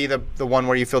 that might be the one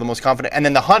where you feel the most confident. And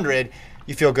then the 100,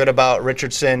 you feel good about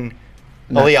Richardson,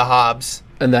 Aaliyah Hobbs.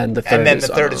 And then the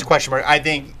third is question mark. I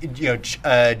think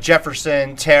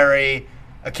Jefferson, Terry,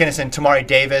 Kinnison, Tamari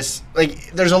Davis.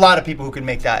 Like, there's a lot of people who can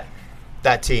make that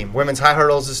team. Women's high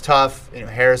hurdles is tough.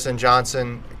 Harrison,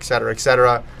 Johnson, et cetera, et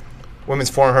cetera.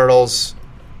 Women's 4 hurdles,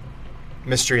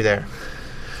 mystery there.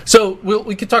 So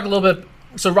we could talk a little bit.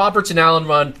 So Roberts and Allen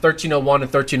run 13:01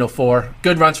 and 13:04.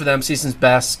 Good runs for them, season's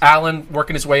best. Allen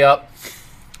working his way up.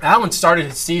 Allen started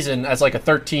his season as like a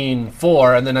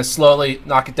 13:4 and then has slowly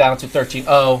knocked it down to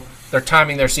 13:0. They're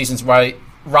timing their seasons right.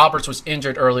 Roberts was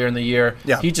injured earlier in the year.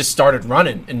 Yeah. He just started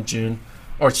running in June,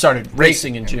 or started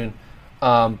racing in June.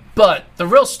 But the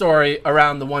real story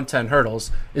around the 110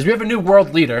 hurdles is we have a new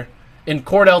world leader in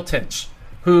Cordell Tinch,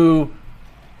 who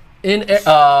in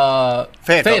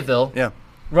Fayetteville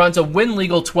runs a win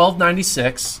legal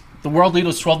 12:96. The world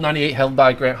legal is 12:98, held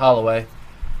by Grant Holloway.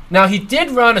 Now, he did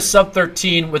run a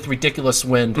sub-13 with ridiculous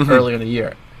wind earlier in the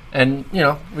year. And,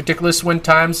 ridiculous wind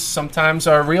times sometimes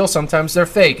are real, sometimes they're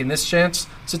fake. In this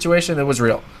situation, it was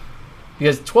real.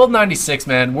 Because 12:96,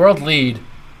 man, world lead.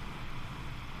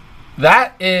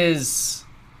 That is,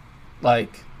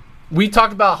 we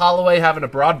talked about Holloway having a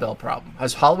broad bell problem.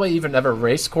 Has Holloway even ever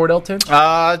raced Cordell Tinch?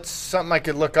 It's something I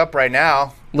could look up right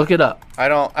now. Look it up. I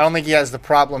don't think he has the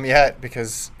problem yet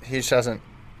because he just hasn't.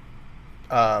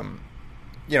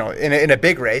 In a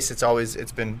big race,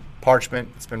 it's been Parchment,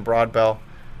 it's been broad bell.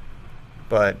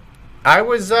 But I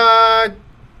was,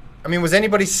 was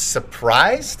anybody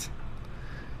surprised?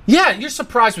 Yeah, you're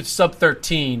surprised with sub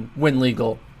 13 win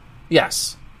legal.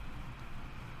 Yes.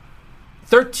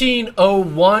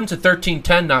 13:01 to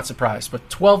 13:10, not surprised. But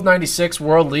 12:96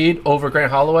 world lead over Grant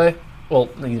Holloway. Well,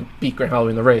 he beat Grant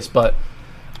Holloway in the race, but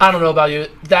I don't know about you.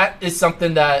 That is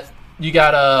something that you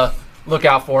got to look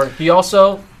out for. He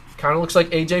also kind of looks like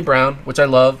A.J. Brown, which I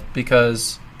love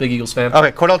because big Eagles fan.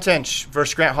 Okay, Cordell Tinch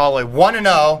versus Grant Holloway,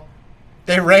 1-0.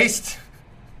 They raced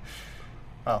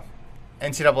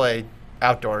NCAA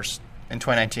outdoors in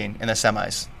 2019 in the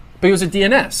semis. But he was a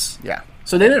DNS. Yeah.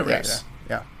 So they didn't race.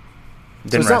 Yeah.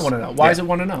 So it's not 1-0. Why is it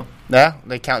 1-0? Yeah,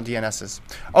 they count DNSs.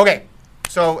 Okay,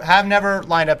 so have never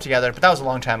lined up together, but that was a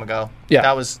long time ago. Yeah.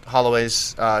 That was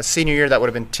Holloway's senior year. That would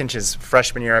have been Tinch's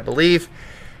freshman year, I believe.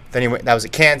 Then that was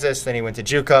at Kansas. Then he went to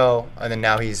JUCO, and then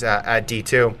now he's at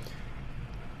D2.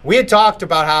 We had talked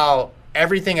about how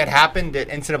everything had happened at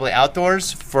NCAA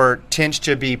Outdoors for Tinch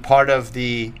to be part of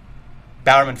the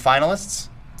Bowerman finalists.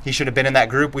 He should have been in that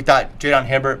group. We thought Jadon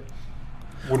Hibbert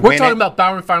would win. We're talking about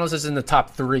Bowerman finalists as in the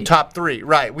top 3. Top 3,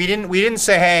 right. We didn't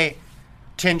say, hey,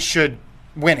 Tinch should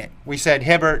win it. We said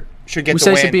Hibbert should get the win. We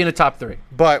said he should be in the top 3.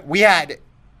 But we had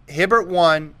Hibbert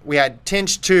 1, we had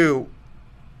Tinch 2,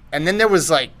 and then there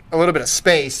was like a little bit of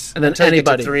space. And then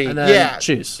anybody. 3. And then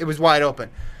choose. It was wide open.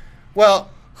 Well,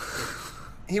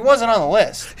 he wasn't on the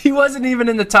list. He wasn't even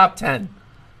in the top 10.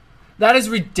 That is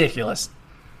ridiculous.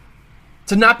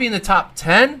 To not be in the top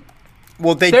 10?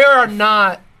 Well, there are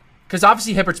not, because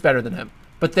obviously Hibbert's better than him,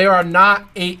 but there are not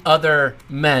 8 other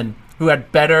men who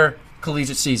had better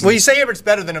collegiate season. Well, you say Hibbert's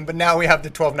better than him, but now we have the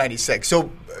 1296.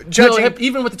 So,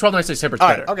 even with the 1296, Hibbert's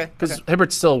better. Okay. Because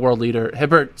Hibbert's still a world leader.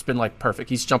 Hibbert's been like perfect.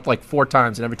 He's jumped like 4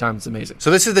 times, and every time it's amazing.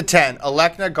 So this is the 10.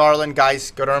 Alekna, Garland,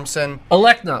 Geis, Gudurmson.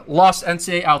 Alekna lost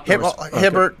NCAA outdoors.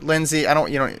 Hibbert, Lindsay.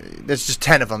 There's just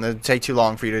 10 of them. It'll take too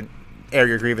long for you to air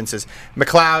your grievances.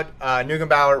 McLeod,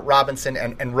 Neugenbauer, Robinson,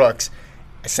 and Rooks.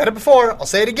 I said it before. I'll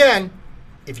say it again.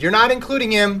 If you're not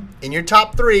including him in your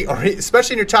top 3, or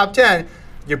especially in your top 10,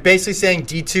 you're basically saying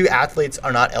D2 athletes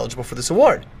are not eligible for this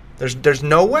award. There's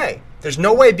no way. There's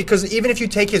no way, because even if you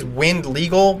take his wind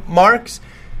legal marks,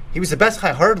 he was the best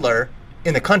high hurdler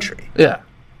in the country. Yeah.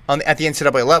 At the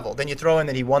NCAA level. Then you throw in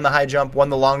that he won the high jump, won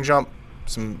the long jump,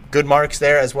 some good marks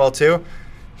there as well too.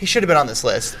 He should have been on this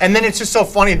list. And then it's just so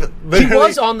funny that he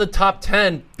was on the top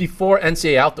 10 before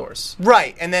NCAA outdoors.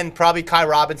 Right. And then probably Kai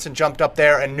Robinson jumped up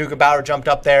there and Neugebauer jumped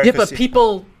up there. Yeah, but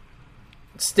people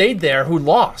stayed there who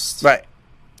lost. Right.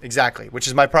 Exactly. Which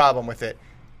is my problem with it.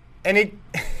 And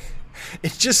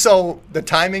it's just so, the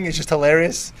timing is just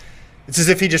hilarious. It's as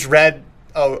if he just read,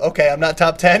 oh, okay, I'm not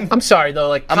top 10. I'm sorry, though.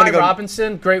 Like, Kai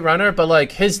Robinson, great runner, but,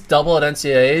 like, his double at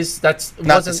NCAAs,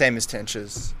 not the same as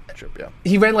Tinch's trip, yeah.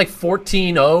 He ran, like,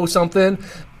 14.0 something.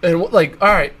 And, like, all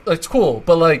right, that's cool.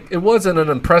 But, like, it wasn't an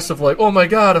impressive, like, oh, my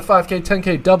God, a 5K,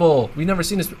 10K double. We never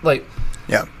seen this, like.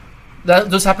 Yeah.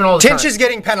 Those happen all the time. Tinch is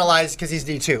getting penalized because he's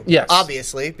D2. Yes.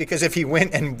 Obviously, because if he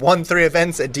went and won 3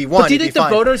 events at D1, but do you think the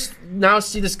voters now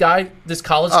see this guy, this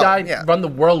college guy, run the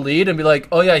world lead and be like,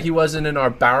 oh, yeah, he wasn't in our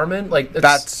Bowerman? Like,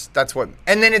 that's what.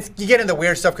 And then you get into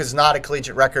weird stuff because it's not a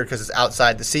collegiate record because it's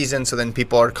outside the season. So then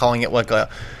people are calling it like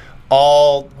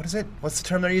what is it? What's the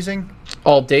term they're using?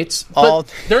 All dates.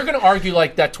 But they're going to argue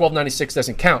like that 1296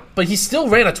 doesn't count. But he still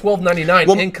ran a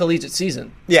 1299 in collegiate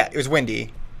season. Yeah, it was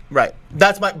windy. Right.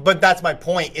 That's my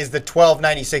point is the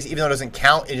 1296, even though it doesn't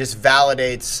count, it just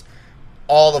validates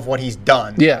all of what he's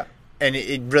done. Yeah. And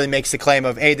it really makes the claim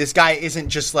of, hey, this guy isn't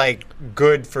just like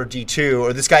good for D2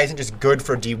 or this guy isn't just good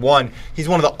for D1. He's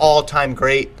one of the all-time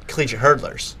great collegiate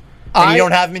hurdlers. And you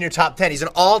don't have him in your top 10. He's an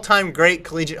all-time great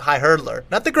collegiate high hurdler.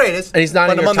 Not the greatest. And he's not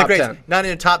in your top 10. Not in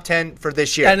your top 10 for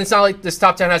this year. And it's not like this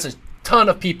top 10 has a ton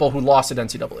of people who lost at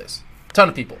NCAAs. Ton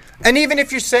of people. And even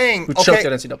if you're saying, who choked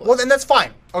at NCAAs. Well, then that's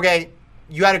fine. Okay,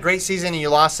 you had a great season and you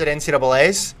lost at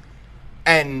NCAAs,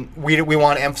 and we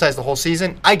want to emphasize the whole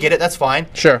season. I get it. That's fine.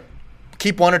 Sure.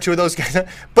 Keep 1 or 2 of those guys.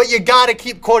 But you got to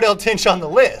keep Cordell Tinch on the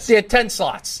list. He had 10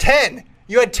 slots. 10.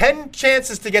 You had 10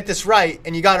 chances to get this right,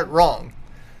 and you got it wrong.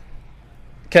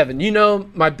 Kevin, you know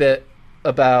my bit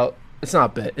about, it's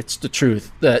not a bit, it's the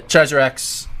truth, that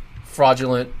Cheserek's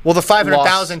fraudulent. Well, the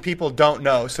 500,000 people don't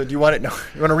know. So do you want to know?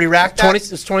 You want to re-rack that? It's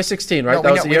 2016, right?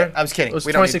 That was the year. I was kidding. It was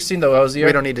 2016, though. That was the year.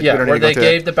 We don't need to. Yeah, where they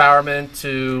gave the Bowerman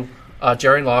to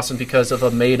Jerry Lawson because of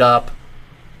a made-up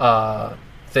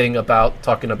thing about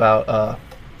talking about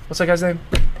what's that guy's name?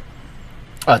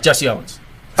 Jesse Owens.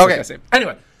 Okay.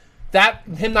 Anyway.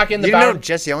 Him not getting the You Bowerman. know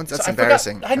Jesse Owens? That's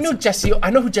embarrassing. I know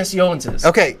who Jesse Owens is.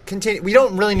 Okay, continue. We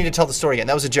don't really need to tell the story again.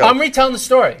 That was a joke. I'm retelling the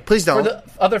story. Please don't. For the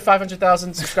other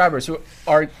 500,000 subscribers who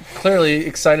are clearly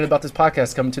excited about this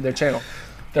podcast coming to their channel.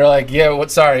 They're like, yeah,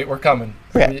 sorry, we're coming.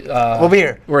 Yeah. We'll be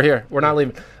here. We're here. We're not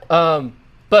leaving.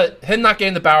 But him not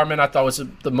getting the Bowerman, I thought was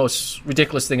the most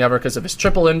ridiculous thing ever because of his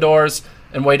triple indoors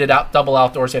and weighted out double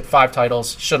outdoors. He had 5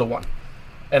 titles. Should have won.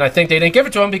 And I think they didn't give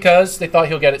it to him because they thought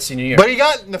he'll get it senior year. But he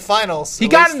got in the finals. He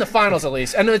got in the finals at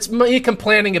least. And it's me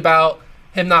complaining about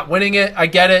him not winning it. I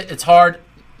get it. It's hard.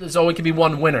 There's only can be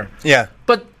one winner. Yeah.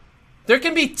 But there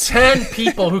can be 10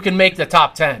 people who can make the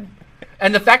top 10.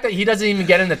 And the fact that he doesn't even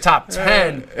get in the top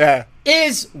 10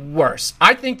 is worse.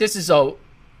 I think this is a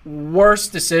worse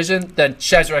decision than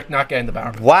Cheserek not getting the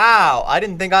Bowerman. Wow. I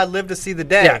didn't think I'd live to see the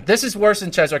day. Yeah, this is worse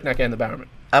than Cheserek not getting the Bowerman.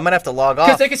 I'm going to have to log off.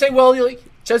 Because they can say, well,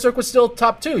 Cheserek was still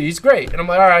top 2. He's great. And I'm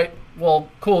like, all right, well,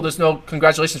 cool. There's no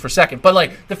congratulations for second. But,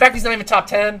 like, the fact he's not even top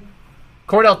 10,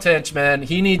 Cordell Tinch, man,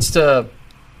 he needs to...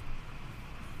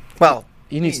 Well...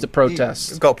 He needs to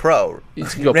protest. Go pro. He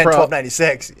needs to go ran pro.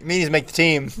 1296. It means make the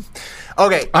team.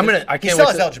 Okay. I can't he still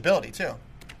has eligibility, too.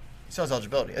 He still has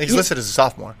eligibility. He's listed as a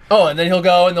sophomore. Oh, and then he'll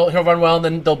go and he'll run well, and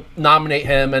then they'll nominate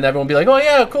him, and everyone will be like, oh,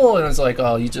 yeah, cool. And it's like,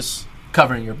 oh, you just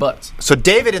covering your butts. So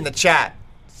David in the chat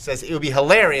says it would be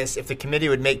hilarious if the committee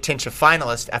would make Tinch a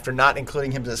finalist after not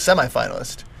including him as a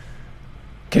semifinalist.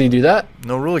 Can you do that?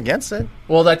 No rule against it.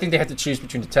 Well, I think they have to choose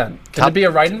between the 10. Can it be a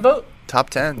write-in vote? Top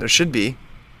 10. There should be.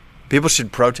 People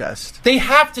should protest. They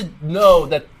have to know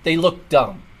that they look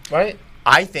dumb, right?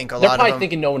 I think They're probably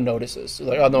thinking no one notices.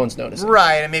 Like, oh, no one's noticing.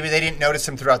 Right, and maybe they didn't notice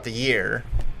him throughout the year.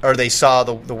 Or they saw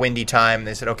the windy time, and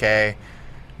they said, okay.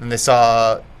 And they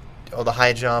saw the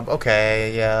high jump.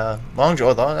 Okay, yeah. Long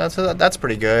jump, that's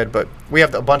pretty good. But we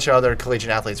have a bunch of other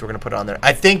collegiate athletes we're going to put on there.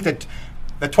 I think that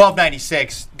the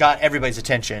 1296 got everybody's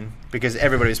attention because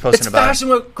everybody was posting about it. It's faster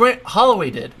than what Grant Holloway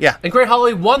did. Yeah. And Grant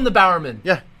Holloway won the Bowerman.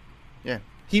 Yeah.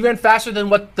 He ran faster than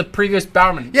what the previous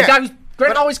Bowerman. Yeah. The guy who's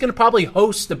Grant Holloway's going to probably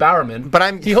host the Bowerman.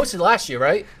 He hosted last year,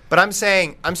 right? But I'm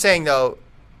saying though,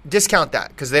 discount that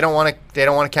because they don't want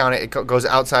to count it. It goes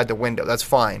outside the window. That's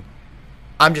fine.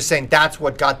 I'm just saying that's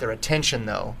what got their attention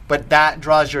though. But that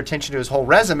draws your attention to his whole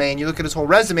resume, and you look at his whole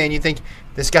resume and you think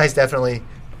this guy's definitely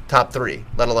top 3,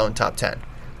 let alone top 10.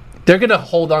 They're going to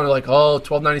hold on to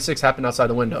 1296 happened outside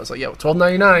the window. It's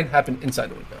 1299 happened inside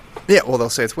the window. Yeah, well, they'll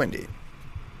say it's windy.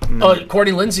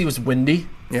 Courtney Lindsay was windy.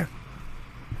 Yeah.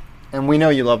 And we know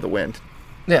you love the wind.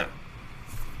 Yeah.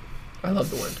 I love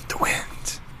the wind. The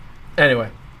wind. Anyway,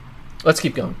 let's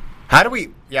keep going. How do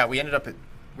we... Yeah, we ended up at...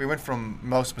 We went from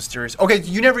most mysterious... Okay,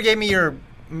 you never gave me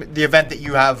the event that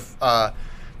you have... the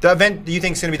event do you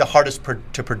think is going to be the hardest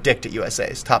to predict at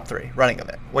USA's top 3 running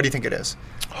event? What do you think it is?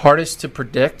 Hardest to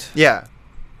predict? Yeah.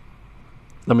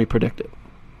 Let me predict it.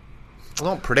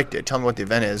 Well, don't predict it. Tell me what the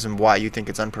event is and why you think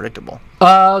it's unpredictable.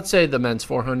 Let's say the men's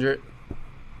 400.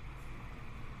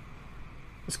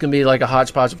 It's going to be like a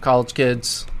hodgepodge of college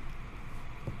kids.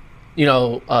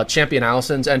 Champion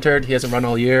Allison's entered. He hasn't run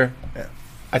all year. Yeah.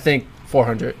 I think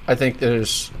 400. I think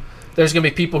there's going to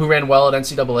be people who ran well at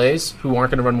NCAAs who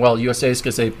aren't going to run well at USA's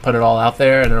because they put it all out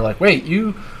there and they're like, wait,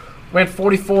 you ran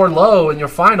 44 low in your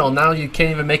final. Now you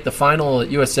can't even make the final at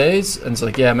USA's. And it's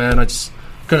like, yeah, man, I just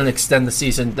couldn't extend the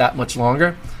season that much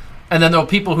longer. And then there were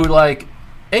people who hey,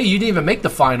 you didn't even make the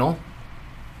final.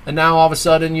 And now all of a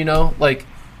sudden,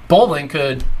 Bowling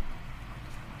could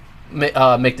make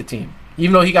the team.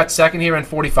 Even though he got second here in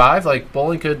 45,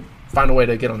 Bowling could find a way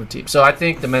to get on the team. So I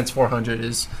think the men's 400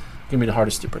 is going to be the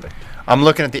hardest to predict. I'm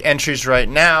looking at the entries right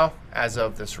now as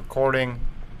of this recording,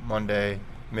 Monday,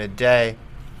 midday.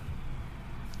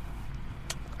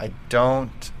 I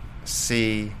don't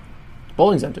see...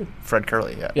 Bowling's entered. Fred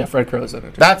Curley, yeah. Yeah, Fred Curley's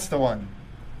entered. That's the one.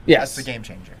 Yes. That's the game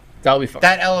changer. That'll be fun.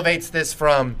 That elevates this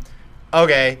from,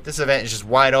 okay, this event is just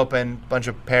wide open, bunch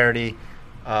of parity,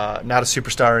 not a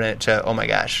superstar in it, to, oh my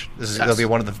gosh, it'll be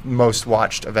one of the most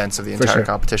watched events of the entire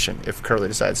competition if Curley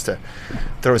decides to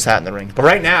throw his hat in the ring. But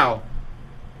right now,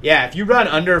 yeah, if you run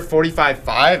under 45.5,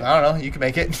 I don't know, you can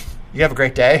make it. You have a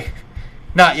great day.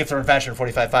 Not you have to run faster than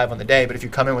 45.5 on the day, but if you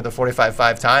come in with a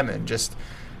 45.5 time and just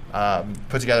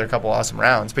put together a couple awesome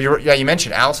rounds. But you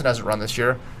mentioned Allison hasn't run this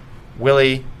year.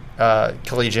 Willie,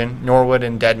 collegian, Norwood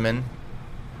and Dedman,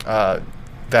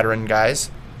 veteran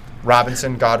guys.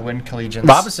 Robinson, Godwin, collegians.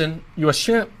 Robinson, U.S.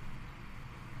 champ.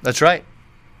 That's right,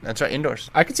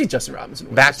 indoors. I could see Justin Robinson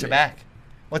back to back.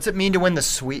 What's it mean to win the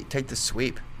sweep? Take the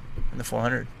sweep in the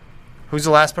 400. Who's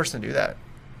the last person to do that?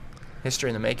 History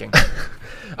in the making.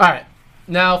 All right,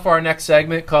 now for our next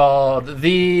segment called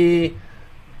the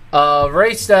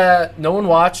race that no one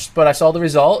watched, but I saw the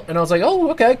result and I was like, oh,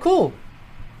 okay, cool.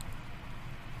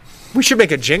 We should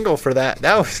make a jingle for that.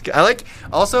 I like.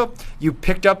 Also, you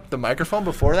picked up the microphone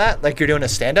before that, like you're doing a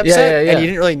stand-up set, and you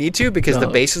didn't really need to because the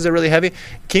basses are really heavy.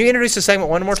 Can you introduce the segment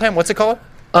one more time? What's it called?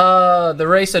 The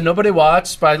race that nobody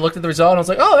watched, but I looked at the result and I was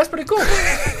like, oh, that's pretty cool.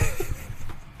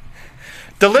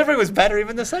 Delivery was better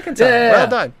even the second time. Yeah. Well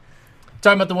done.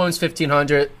 Talking about the women's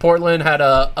 1500, Portland had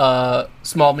a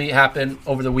small meet happen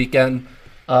over the weekend.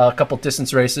 A couple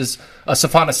distance races.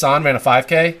 Safan Hassan ran a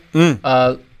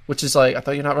 5K. Which is I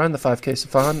thought you're not running the 5K,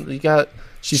 Safan.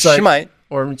 She might.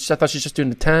 Or I thought she's just doing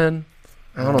the 10.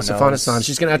 I don't know, Safan Hassan.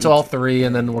 She's going to enter all 3,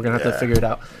 and then we're going to have to figure it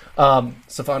out.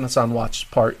 Safan Hassan watched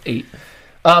part 8.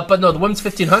 But no, the women's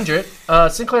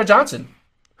 1500, Sinclair Johnson,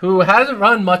 who hasn't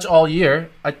run much all year.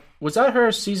 Was that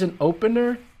her season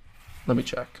opener? Let me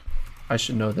check. I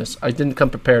should know this. I didn't come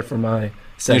prepared for my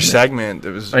segment. Your segment.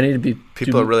 I need to be.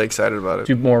 People are really excited about it.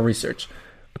 Do more research.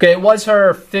 Okay, it was her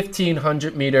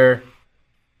 1500 meter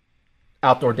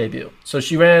outdoor debut. So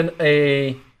she ran.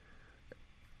 Oh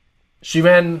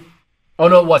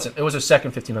no, it wasn't. It was her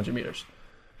second 1500 meters.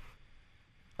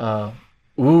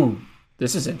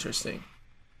 This is interesting.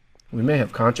 We may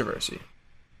have controversy.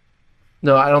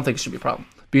 No, I don't think it should be a problem.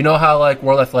 But you know how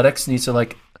World Athletics needs to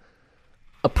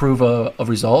approve a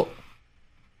result?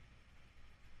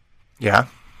 Yeah.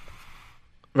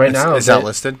 Right now, is that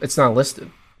listed? It's not listed.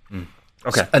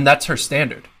 Okay. And that's her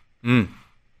standard.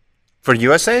 For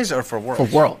USA's or for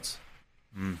Worlds? For Worlds.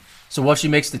 So what if she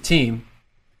makes the team?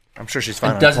 I'm sure she's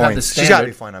fine on doesn't points. Have the standard, she's got to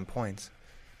be fine on points.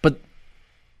 But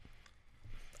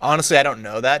honestly, I don't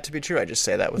know that to be true. I just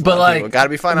say that with people. Got to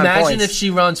be fine on points. Imagine if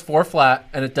she runs 4 flat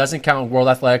and it doesn't count in World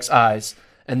Athletics eyes,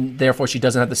 and therefore she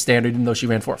doesn't have the standard even though she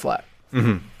ran 4 flat.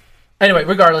 Anyway,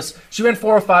 regardless, she ran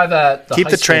 4:05 at the Keep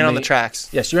high the school train on the meet. tracks.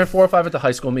 Yeah, she ran 4:05 at the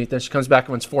high school meet. Then she comes back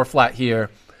and runs 4 flat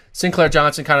here. Sinclair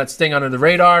Johnson kind of staying under the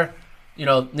radar. You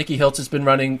know, Nikki Hiltz has been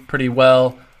running pretty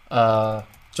well.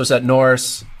 Josette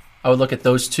Norris, I would look at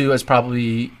those two as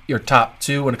probably your top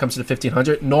two when it comes to the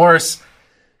 1500. Norris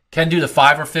can do the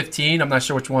 5 or 15. I'm not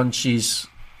sure which one she's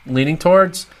leaning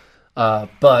towards.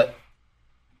 But,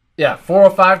 yeah,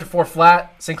 4:05 to 4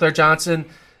 flat, Sinclair Johnson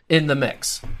in the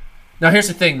mix. Now, here's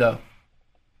the thing, though.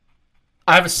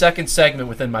 I have a second segment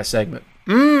within my segment.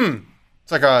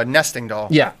 It's like a nesting doll.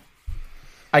 Yeah.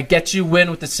 I get you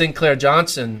win with the Sinclair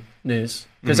Johnson news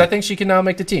because I think she can now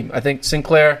make the team. I think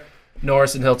Sinclair,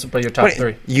 Norris, and Hiltz will be your top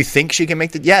three. You think she can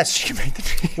make the? Yes, she can make the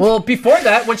team. Well, before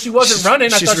that, when she wasn't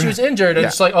running, I thought she was injured. And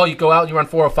it's like, oh, you go out and you run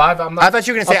 4:05. I thought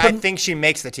you were going to say, I think she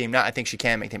makes the team. Not, I think she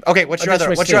can make the team. Okay, what's your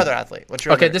other athlete?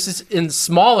 Okay, this is in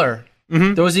smaller.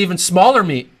 There was even smaller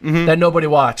meet that nobody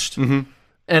watched. And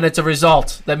it's a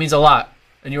result. That means a lot.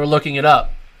 And you were looking it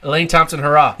up. Elaine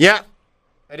Thompson-Herah. Yeah,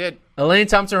 I did. Elaine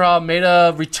Thompson-Herah made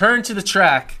a return to the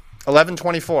track.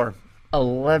 11:24.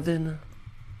 11:24,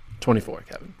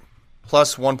 Kevin.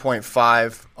 Plus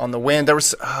 1.5 on the win. There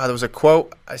was a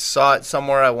quote. I saw it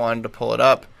somewhere. I wanted to pull it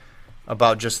up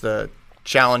about just the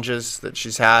challenges that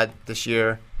she's had this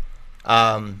year.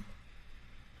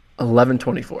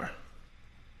 11:24.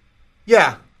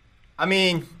 Yeah. I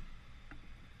mean,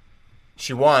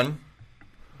 she won.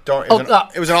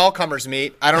 It was an all-comers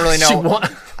meet. I don't really know. She won.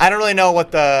 I don't really know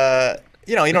what the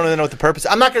you don't really know what the purpose.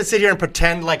 I'm not going to sit here and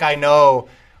pretend like I know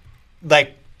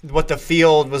like what the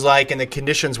field was like and the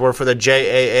conditions were for the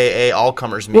JAAA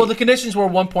all-comers meet. Well, the conditions were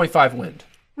 1.5 wind.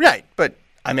 Right, but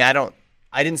I mean,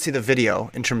 I didn't see the video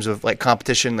in terms of like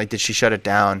competition. Like, did she shut it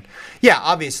down? Yeah,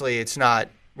 obviously, it's not.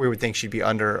 We would think she'd be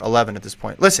under 11 at this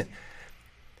point. Listen,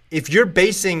 if you're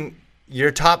basing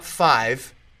your top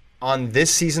 5 on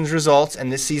this season's results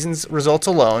and this season's results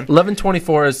alone,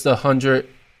 11:24 is the 100th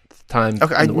time.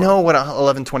 Okay, I know what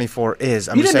 11:24 is.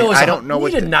 I'm just saying I don't know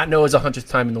what. You did not know it was 100th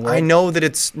time in the world. I know that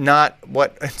it's not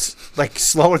what it's like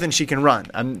slower than she can run.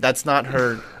 That's not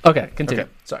her. Okay, continue.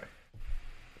 Okay. Sorry,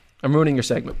 I'm ruining your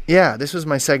segment. Yeah, this was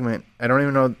my segment. I don't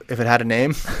even know if it had a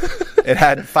name. It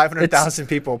had 500,000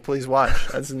 people. Please watch.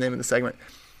 That's the name of the segment.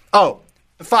 Oh,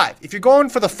 the 5. If you're going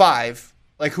for the 5.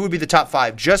 Like, who would be the top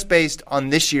 5 just based on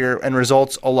this year and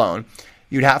results alone?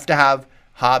 You'd have to have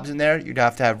Hobbs in there. You'd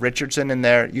have to have Richardson in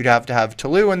there. You'd have to have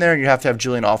Toulouse in there. And you'd have to have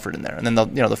Julian Alford in there. And then the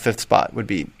 5th spot would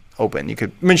be open. You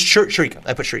could, I mean, Shrika.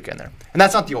 I put Shrika in there. And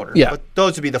that's not the order. Yeah. But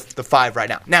those would be the 5 right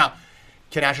now. Now,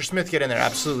 can Asher Smith get in there?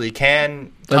 Absolutely.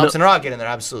 Can Thompson-Herah get in there?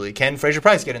 Absolutely. Can Fraser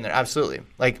Price get in there? Absolutely.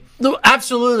 No,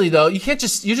 absolutely, though. You can't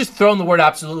just, you're just throwing the word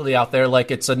absolutely out there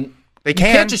like it's a. They can.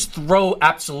 You can't just throw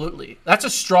absolutely. That's a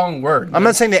strong word. I'm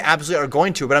not saying they absolutely are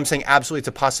going to, but I'm saying absolutely it's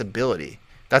a possibility.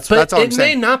 That's all I'm saying. It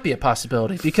may not be a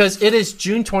possibility because it is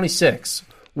June 26th.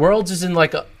 Worlds is in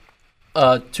like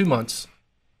 2 months.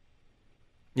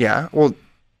 Yeah. Well,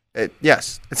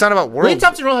 yes. It's not about Worlds. William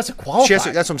Thompson-Herah has to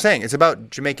qualify. That's what I'm saying. It's about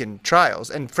Jamaican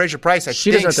trials. And Fraser Price, I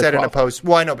think, said in a post.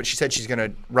 Well, I know, but she said she's going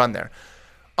to run there.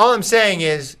 All I'm saying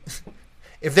is,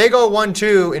 if they go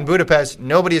 1-2 in Budapest,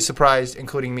 nobody is surprised,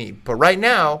 including me. But right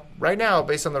now,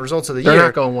 based on the results of the year, they're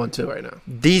not going 1-2 right now.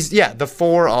 The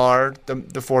 4 are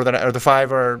the 4 that the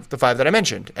 5 are the 5 that I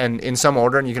mentioned, and in some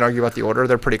order. And you can argue about the order;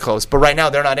 they're pretty close. But right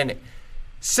now, they're not in it.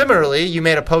 Similarly, you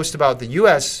made a post about the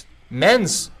U.S.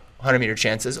 men's 100-meter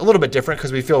chances, a little bit different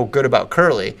because we feel good about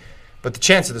Curley, but the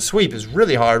chance of the sweep is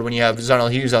really hard when you have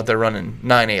Zarnell Hughes out there running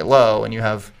 9.8 low, and you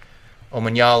have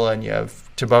Omanyala, and you have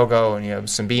Tobogo, and you have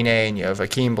Sambine, and you have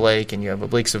Akeem Blake, and you have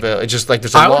Oblique Seville. It's just like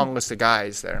there's a long list of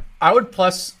guys there.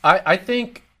 I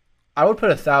think I would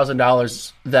put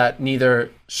 $1,000 that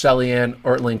neither Shelly Ann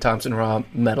or Elaine Thompson-Herah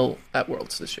medal at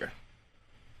Worlds this year.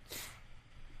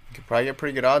 You could probably get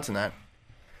pretty good odds in that.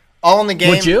 All in the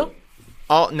game. Would you?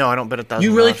 No, I don't bet $1,000.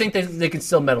 You really think they can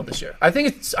still medal this year? I don't think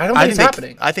it's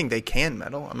happening. I think they can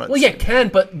medal. Can,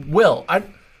 but will.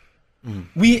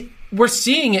 We're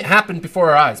seeing it happen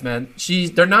before our eyes, man.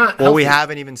 They're not healthy. Well, we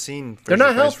haven't even seen They're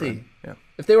not healthy. Yeah.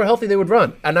 If they were healthy, they would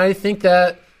run. And I think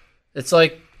that it's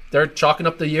like they're chalking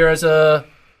up the year as a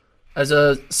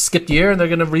skipped year, and they're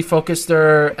going to refocus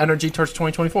their energy towards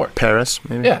 2024. Paris,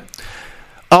 maybe? Yeah.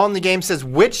 All in the game says,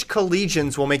 which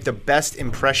collegians will make the best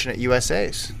impression at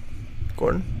USA's?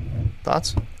 Gordon,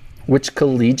 thoughts? Which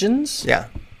collegians? Yeah.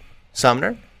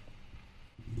 Sumner?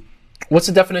 What's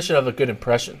the definition of a good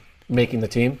impression? Making the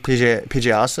team?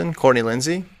 PJ Austin, Courtney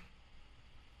Lindsay,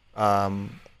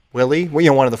 Willie,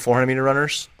 one of the 400-meter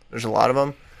runners. There's a lot of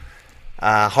them.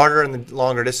 Harder in the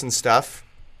longer distance stuff,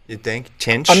 you'd think.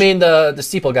 Tinch. I mean, the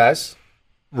steeple guys.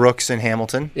 Rooks and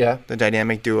Hamilton. Yeah. The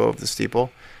dynamic duo of the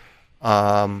steeple.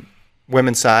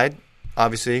 Women's side,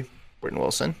 obviously, Britton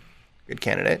Wilson. Good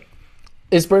candidate.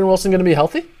 Is Britton Wilson going to be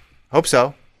healthy? Hope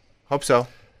so. I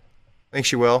think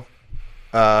she will.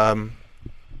 On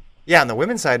the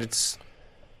women's side, it's...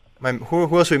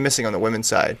 Who else are we missing on the women's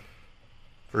side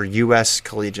for U.S.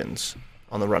 collegians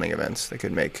on the running events that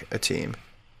could make a team?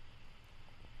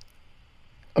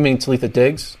 I mean, Talitha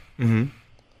Diggs. Mm-hmm.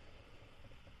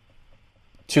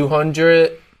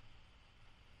 200.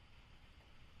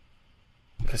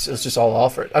 Because it's just all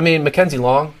offered. I mean, Mackenzie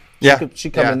Long.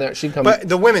 She'd come in there. But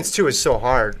the women's, too, is so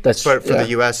hard. For the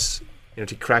U.S.,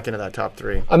 to crack into that top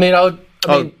three. I mean,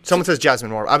 someone says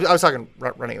Jasmine Moore. I was talking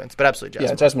running events, but absolutely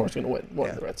Jasmine. Yeah, Jasmine Moore's going to win one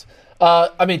of the Reds.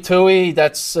 I mean, Tui,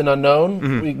 that's an unknown.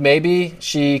 Mm-hmm. Maybe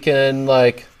she can,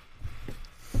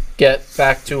 get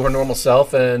back to her normal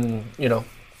self and,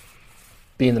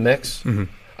 be in the mix. Mm-hmm.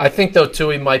 I think, though,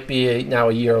 Tui might be now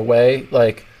a year away.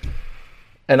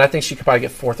 And I think she could probably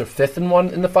get 4th or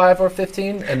 5th in the 5 or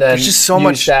 15, and then there's just so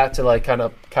much that to kind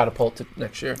of catapult to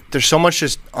next year. There's so much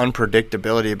just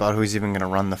unpredictability about who's even going to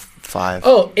run the 5.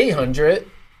 Oh, 800,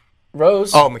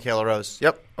 Rose. Oh, Michaela Rose.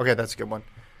 Yep. Okay, that's a good one.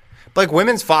 But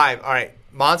women's 5. All right,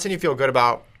 Monson, you feel good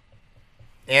about.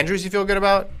 Andrews, you feel good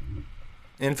about.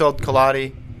 Infield,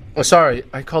 Kaladi. Oh, sorry,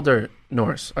 I called her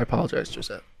Norris. I apologize,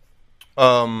 Josette.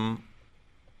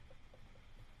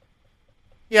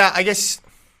 Yeah, I guess.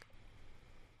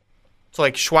 So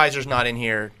Schweizer's not in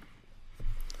here.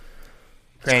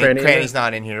 Cranny's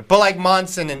not in here. But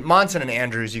Monson and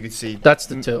Andrews, you could see. That's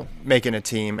the 2 making a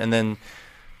team, and then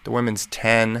the women's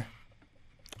 10.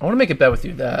 I want to make a bet with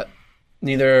you that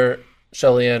neither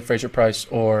Shelly-Ann Fraser-Price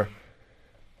or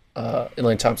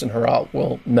Elaine Thompson-Herald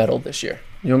will medal this year.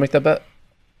 You want to make that bet?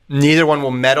 Neither one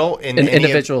will medal in any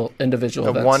individual a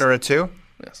events. 1 or a 2.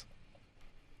 Yes.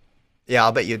 Yeah,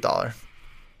 I'll bet you $1.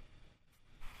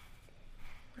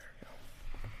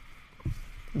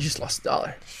 You just lost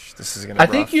 $1. This is gonna. I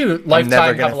think you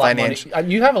lifetime have a lot of money.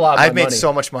 You have a lot of money. I've made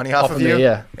so much money off of you. Me,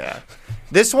 yeah.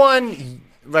 This one,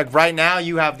 right now,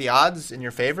 you have the odds in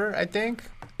your favor. I think.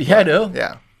 Yeah, I do.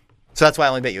 Yeah. So that's why I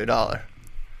only bet you $1.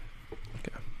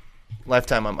 Okay.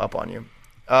 Lifetime, I'm up on you.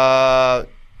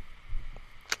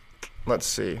 Let's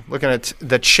see. Looking at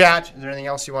the chat. Is there anything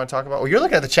else you want to talk about? Well, you're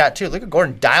looking at the chat too. Look at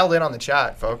Gordon dialed in on the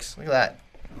chat, folks. Look at that.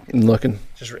 I'm looking.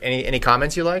 Just any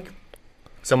comments you like?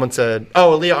 Someone said,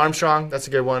 Leah Armstrong. That's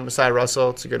a good one. Messiah Russell.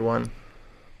 It's a good one.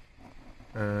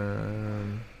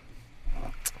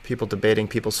 People debating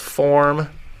people's form.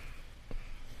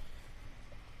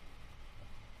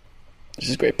 This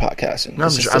is great podcasting. No,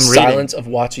 I'm reading. Silence of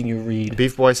watching you read.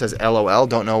 Beef Boy says LOL.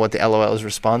 Don't know what the LOL is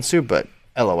response to, but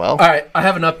LOL. All right, I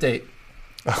have an update.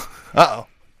 Uh-oh.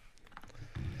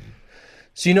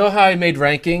 So you know how I made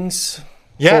rankings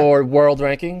for world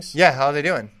rankings? Yeah, how are they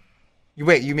doing? You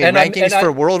made rankings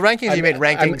for world rankings? You made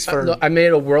rankings for... I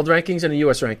made a world rankings and a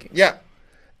U.S. ranking. Yeah.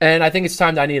 And I think it's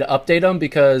time that I need to update them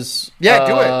because... Yeah,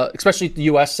 do it. Especially the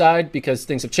U.S. side because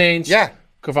things have changed. Yeah.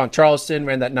 Kevon Charleston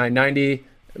ran that 990,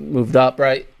 moved up,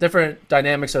 right? Different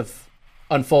dynamics have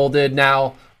unfolded.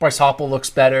 Now Bryce Hoppel looks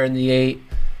better in the 8.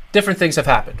 Different things have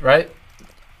happened, right?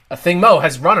 A thing Mo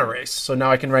has run a race, so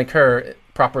now I can rank her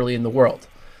properly in the world.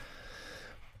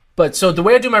 But so the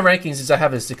way I do my rankings is I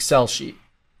have this Excel sheet,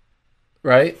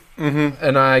 right? Mm-hmm.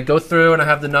 And I go through and I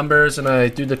have the numbers and I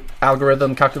do the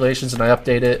algorithm calculations and I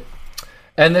update it.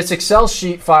 And this Excel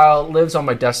sheet file lives on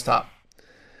my desktop.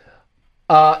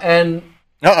 And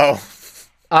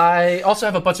I also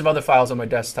have a bunch of other files on my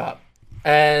desktop.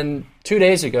 And 2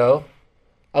 days ago,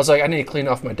 I was like, I need to clean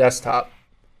off my desktop.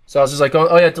 So I was just like, going,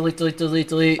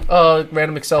 delete. Oh,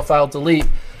 random Excel file, delete.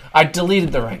 I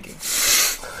deleted the rankings.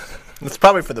 It's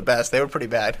probably for the best. They were pretty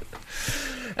bad.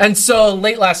 And so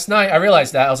late last night, I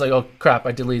realized that. I was like, oh, crap,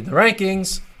 I deleted the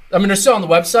rankings. I mean, they're still on the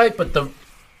website, but the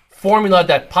formula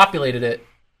that populated it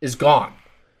is gone.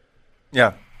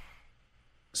 Yeah.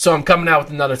 So I'm coming out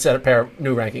with another pair of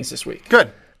new rankings this week.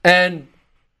 Good. And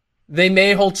they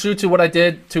may hold true to what I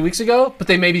did 2 weeks ago, but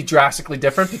they may be drastically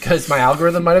different because my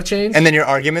algorithm might have changed. And then your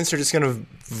arguments are just going to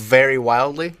vary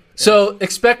wildly? So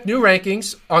expect new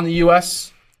rankings on the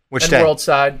U.S. and world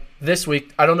side this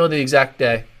week. I don't know the exact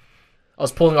day. I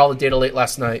was pulling all the data late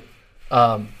last night.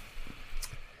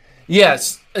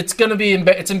 Yes, it's going to be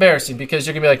it's embarrassing because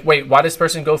you're going to be like, wait, why does this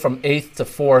person go from 8th to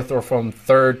 4th or from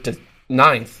 3rd to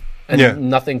 9th and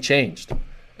nothing changed?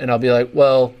 And I'll be like,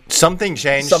 well... Something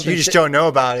changed. You just don't know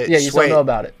about it. Yeah, you don't know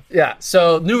about it. Yeah,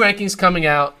 so new rankings coming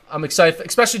out. I'm excited,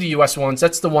 especially the U.S. ones.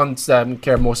 That's the ones that I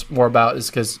care more about is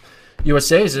because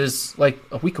USA's is like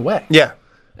a week away. Yeah.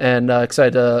 And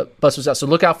excited to bust those out. So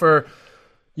look out for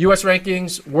U.S.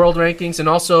 rankings, world rankings, and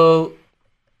also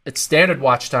it's standard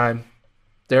watch time.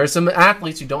 There are some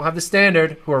athletes who don't have the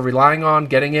standard who are relying on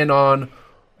getting in on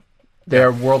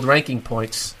their world ranking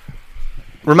points.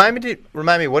 Remind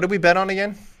me, what did we bet on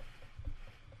again?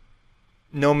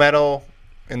 No medal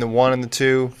in the 1 and the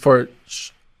 2 for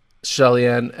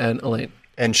Shelly-Ann and Elaine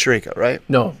and Sharika, right?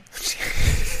 No,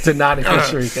 did not include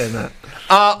Sharika in that.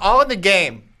 All in the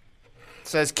game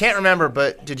says can't remember,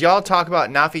 but did y'all talk about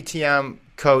Nafi TM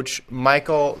coach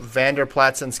Michael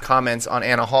Vanderplatzen's comments on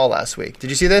Anna Hall last week?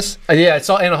 Did you see this? Yeah, I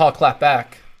saw Anna Hall clap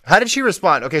back. How did she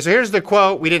respond? Okay, so here's the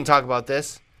quote. We didn't talk about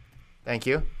this. Thank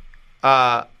you.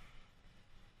 The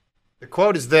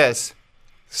quote is this.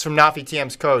 This is from Nafi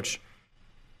TM's coach.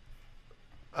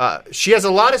 She has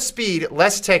a lot of speed,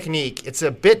 less technique. It's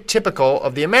a bit typical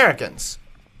of the Americans.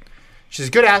 She's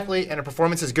a good athlete, and her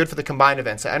performance is good for the combined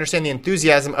events. I understand the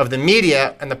enthusiasm of the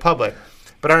media and the public,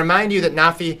 but I remind you that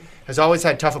Nafi has always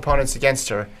had tough opponents against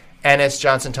her. Ennis,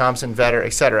 Johnson, Thompson, Vetter,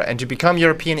 etc. And to become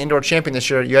European indoor champion this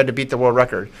year, you had to beat the world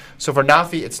record. So for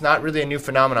Nafi, it's not really a new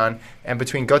phenomenon, and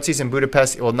between Götzis and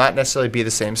Budapest, it will not necessarily be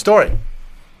the same story.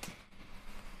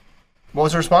 What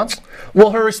was her response?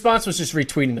 Well, her response was just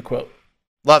retweeting the quote.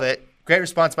 Love it. Great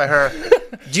response by her.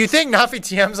 Do you think Nafi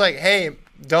TM's like, hey,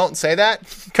 don't say that,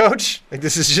 coach? Like,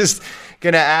 this is just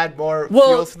going to add more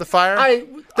fuel to the fire?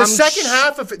 The second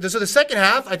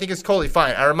half, I think, is totally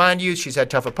fine. I remind you, she's had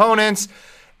tough opponents,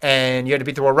 and you had to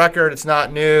beat the world record. It's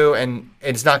not new, and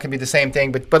it's not going to be the same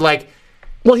thing. But like,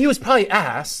 well, he was probably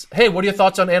asked, hey, what are your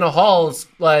thoughts on Anna Hall's,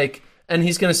 like, and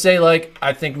he's going to say, like,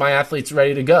 I think my athlete's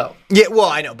ready to go. Yeah, well,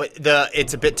 I know, but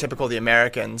it's a bit typical of the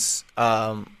Americans.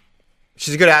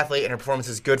 She's a good athlete, and her performance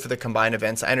is good for the combined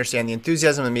events. I understand the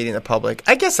enthusiasm of the media and the public.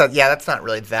 I guess that's not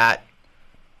really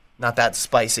not that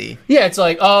spicy. Yeah, it's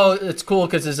like, oh, it's cool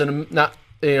because it's not,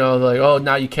 like, oh,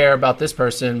 now you care about this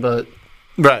person, but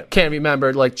can't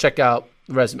remember. Like, check out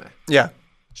the resume. Yeah,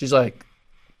 she's like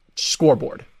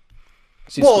scoreboard.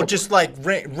 Just like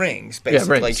rings,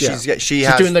 basically. Yeah, rings, like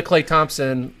she's doing the Klay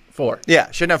Thompson 4. Yeah,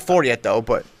 she didn't have 4 yet though.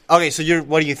 But okay, so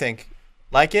what do you think?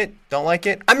 Like it? Don't like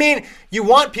it? I mean, you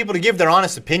want people to give their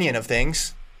honest opinion of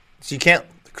things, so you can't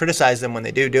criticize them when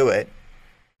they do it.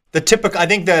 I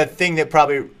think the thing that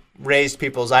probably raised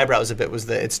people's eyebrows a bit was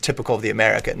it's typical of the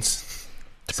Americans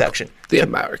section. The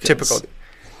Americans. Typical. Is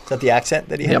that the accent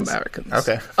that he has? The Americans.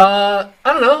 Okay. I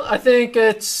don't know. I think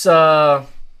it's.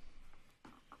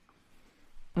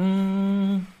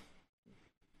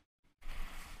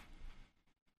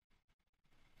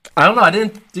 I don't know.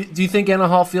 Do you think Anna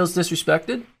Hall feels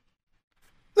disrespected?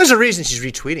 There's a reason she's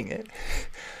retweeting it. I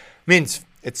mean,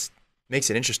 it makes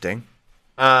it interesting.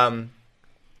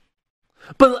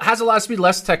 But has a lot of speed,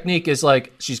 less technique is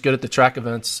like she's good at the track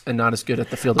events and not as good at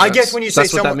the field events. I guess when you say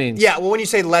that's what that means. Yeah, well, when you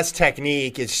say less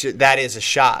technique, that is a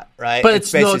shot, right? But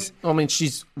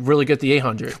she's really good at the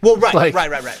 800. Well, right.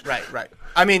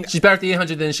 I mean, she's better at the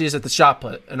 800 than she is at the shot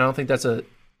put, and I don't think that's a.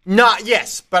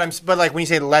 But like when you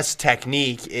say less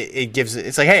technique, it gives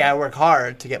it's like, hey, I work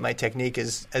hard to get my technique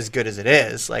as good as it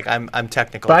is. Like I'm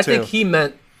technical. But I think he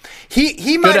meant.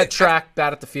 He good at track,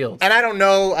 bad at the field. And I don't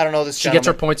know this She gets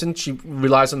her points in. She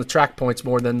relies on the track points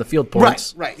more than the field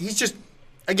points. Right. He's just,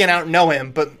 again, I don't know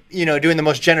him, but, doing the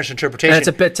most generous interpretation. And it's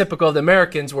a bit typical of the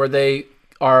Americans where they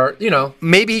are,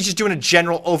 Maybe he's just doing a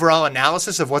general overall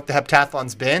analysis of what the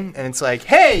heptathlon's been. And it's like,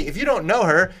 hey, if you don't know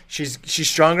her, she's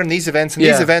stronger in these events and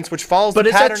these events, which follows the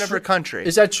pattern of her country.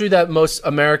 Is that true that most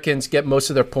Americans get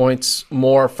most of their points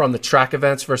more from the track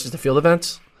events versus the field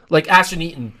events? Like Ashton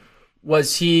Eaton. Where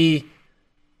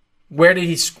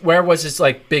was his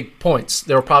like big points?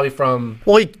 They were probably from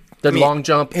long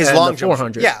jump and the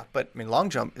 400. Yeah, but I mean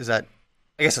long jump is that?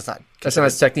 I guess that's not. That's not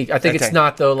his technique. I think it's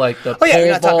not though. Like the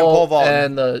pole vault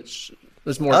and there's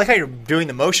more. I like how you're doing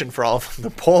the motion for all of them.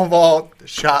 The pole vault, the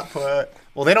shot put.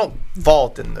 Well, they don't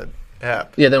vault in the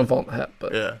hep. Yeah, they don't vault in the hep,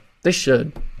 but they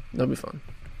should. That'll be fun.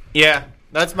 Yeah,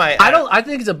 that's my. I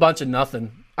think it's a bunch of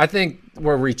nothing. I think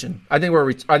we're reaching. I think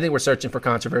we're searching for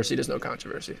controversy. There's no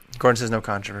controversy. Gordon says no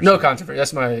controversy. No controversy.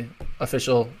 That's my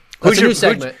official. Who's your new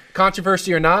segment?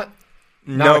 Controversy or not?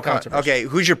 No controversy. Okay,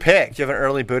 who's your pick? Do you have an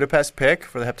early Budapest pick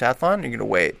for the heptathlon? Or are you gonna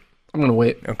wait? I'm gonna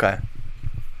wait. Okay.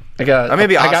 My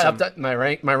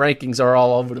rankings are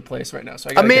all over the place right now. So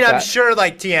I'm sure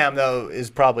like TM though is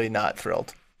probably not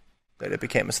thrilled that it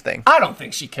became a thing. I don't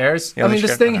think she cares.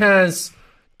 This thing has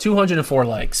 204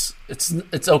 likes. It's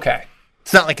okay.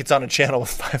 It's not like it's on a channel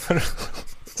with 500.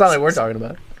 It's not like we're talking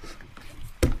about.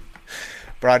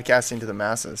 Broadcasting to the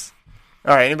masses.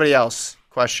 All right, anybody else?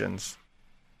 Questions?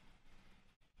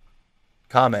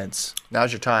 Comments?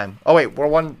 Now's your time. Oh, wait,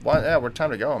 we're time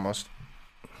to go almost.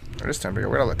 It is time to go.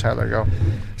 We're going to let Tyler go.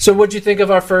 So what'd you think of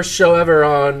our first show ever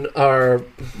on our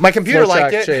My computer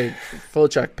liked it.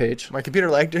 FloTrack page? My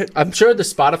computer liked it. I'm sure the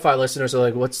Spotify listeners are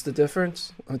like, what's the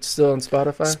difference? It's still on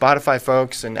Spotify? Spotify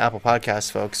folks and Apple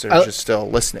Podcast folks are just still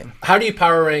listening. How do you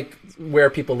power rank where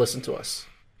people listen to us?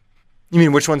 You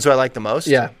mean which ones do I like the most?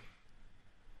 Yeah.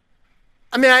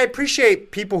 I mean, I appreciate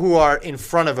people who are in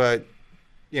front of a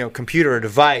computer or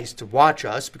device to watch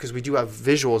us because we do have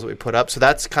visuals that we put up, so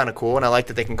that's kind of cool, and I like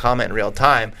that they can comment in real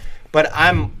time. But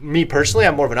me personally,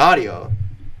 I'm more of an audio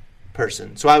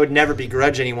person, so I would never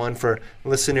begrudge anyone for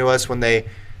listening to us when they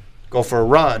go for a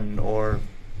run or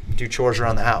do chores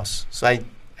around the house. So I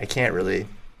can't.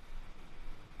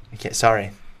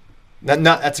 Sorry.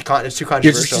 It's too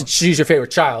controversial. She's your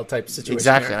favorite child type situation.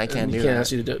 Exactly, I can't do that. You can't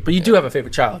ask you to do it. But you do have a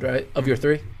favorite child, right? Of your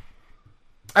three?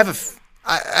 I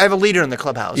have a leader in the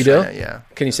clubhouse. You do? Right? Yeah.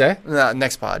 Can you say?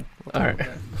 Next pod. All right.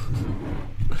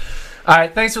 All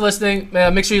right. Thanks for listening.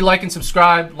 Make sure you like and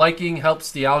subscribe. Liking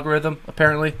helps the algorithm,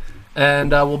 apparently.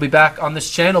 And we'll be back on this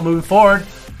channel moving forward.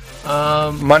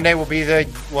 Monday we'll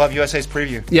have USA's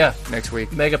preview. Yeah. Next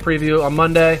week. Mega preview on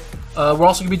Monday. We're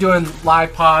also going to be doing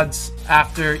live pods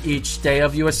after each day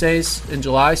of USA's in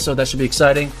July, so that should be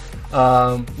exciting.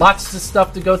 Lots of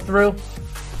stuff to go through.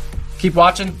 Keep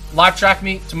watching. Live track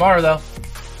meet tomorrow, though.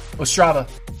 Ostrava.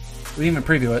 We didn't even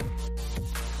preview it.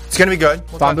 It's going to be good.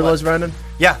 Bombilo's running.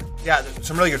 Yeah.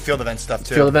 Some really good field event stuff,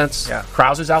 too. Field events. Yeah.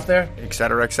 Krauser's out there. Et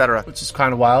cetera, et cetera. Which is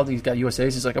kind of wild. He's got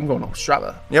USA's. He's like, I'm going to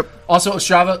Ostrava. Yep. Also,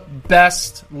 Ostrava,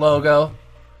 best logo.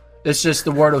 It's just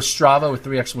the word Ostrava with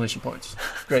 3 exclamation points.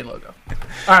 Great logo.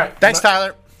 All right. Thanks,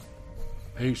 Tyler.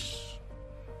 Peace.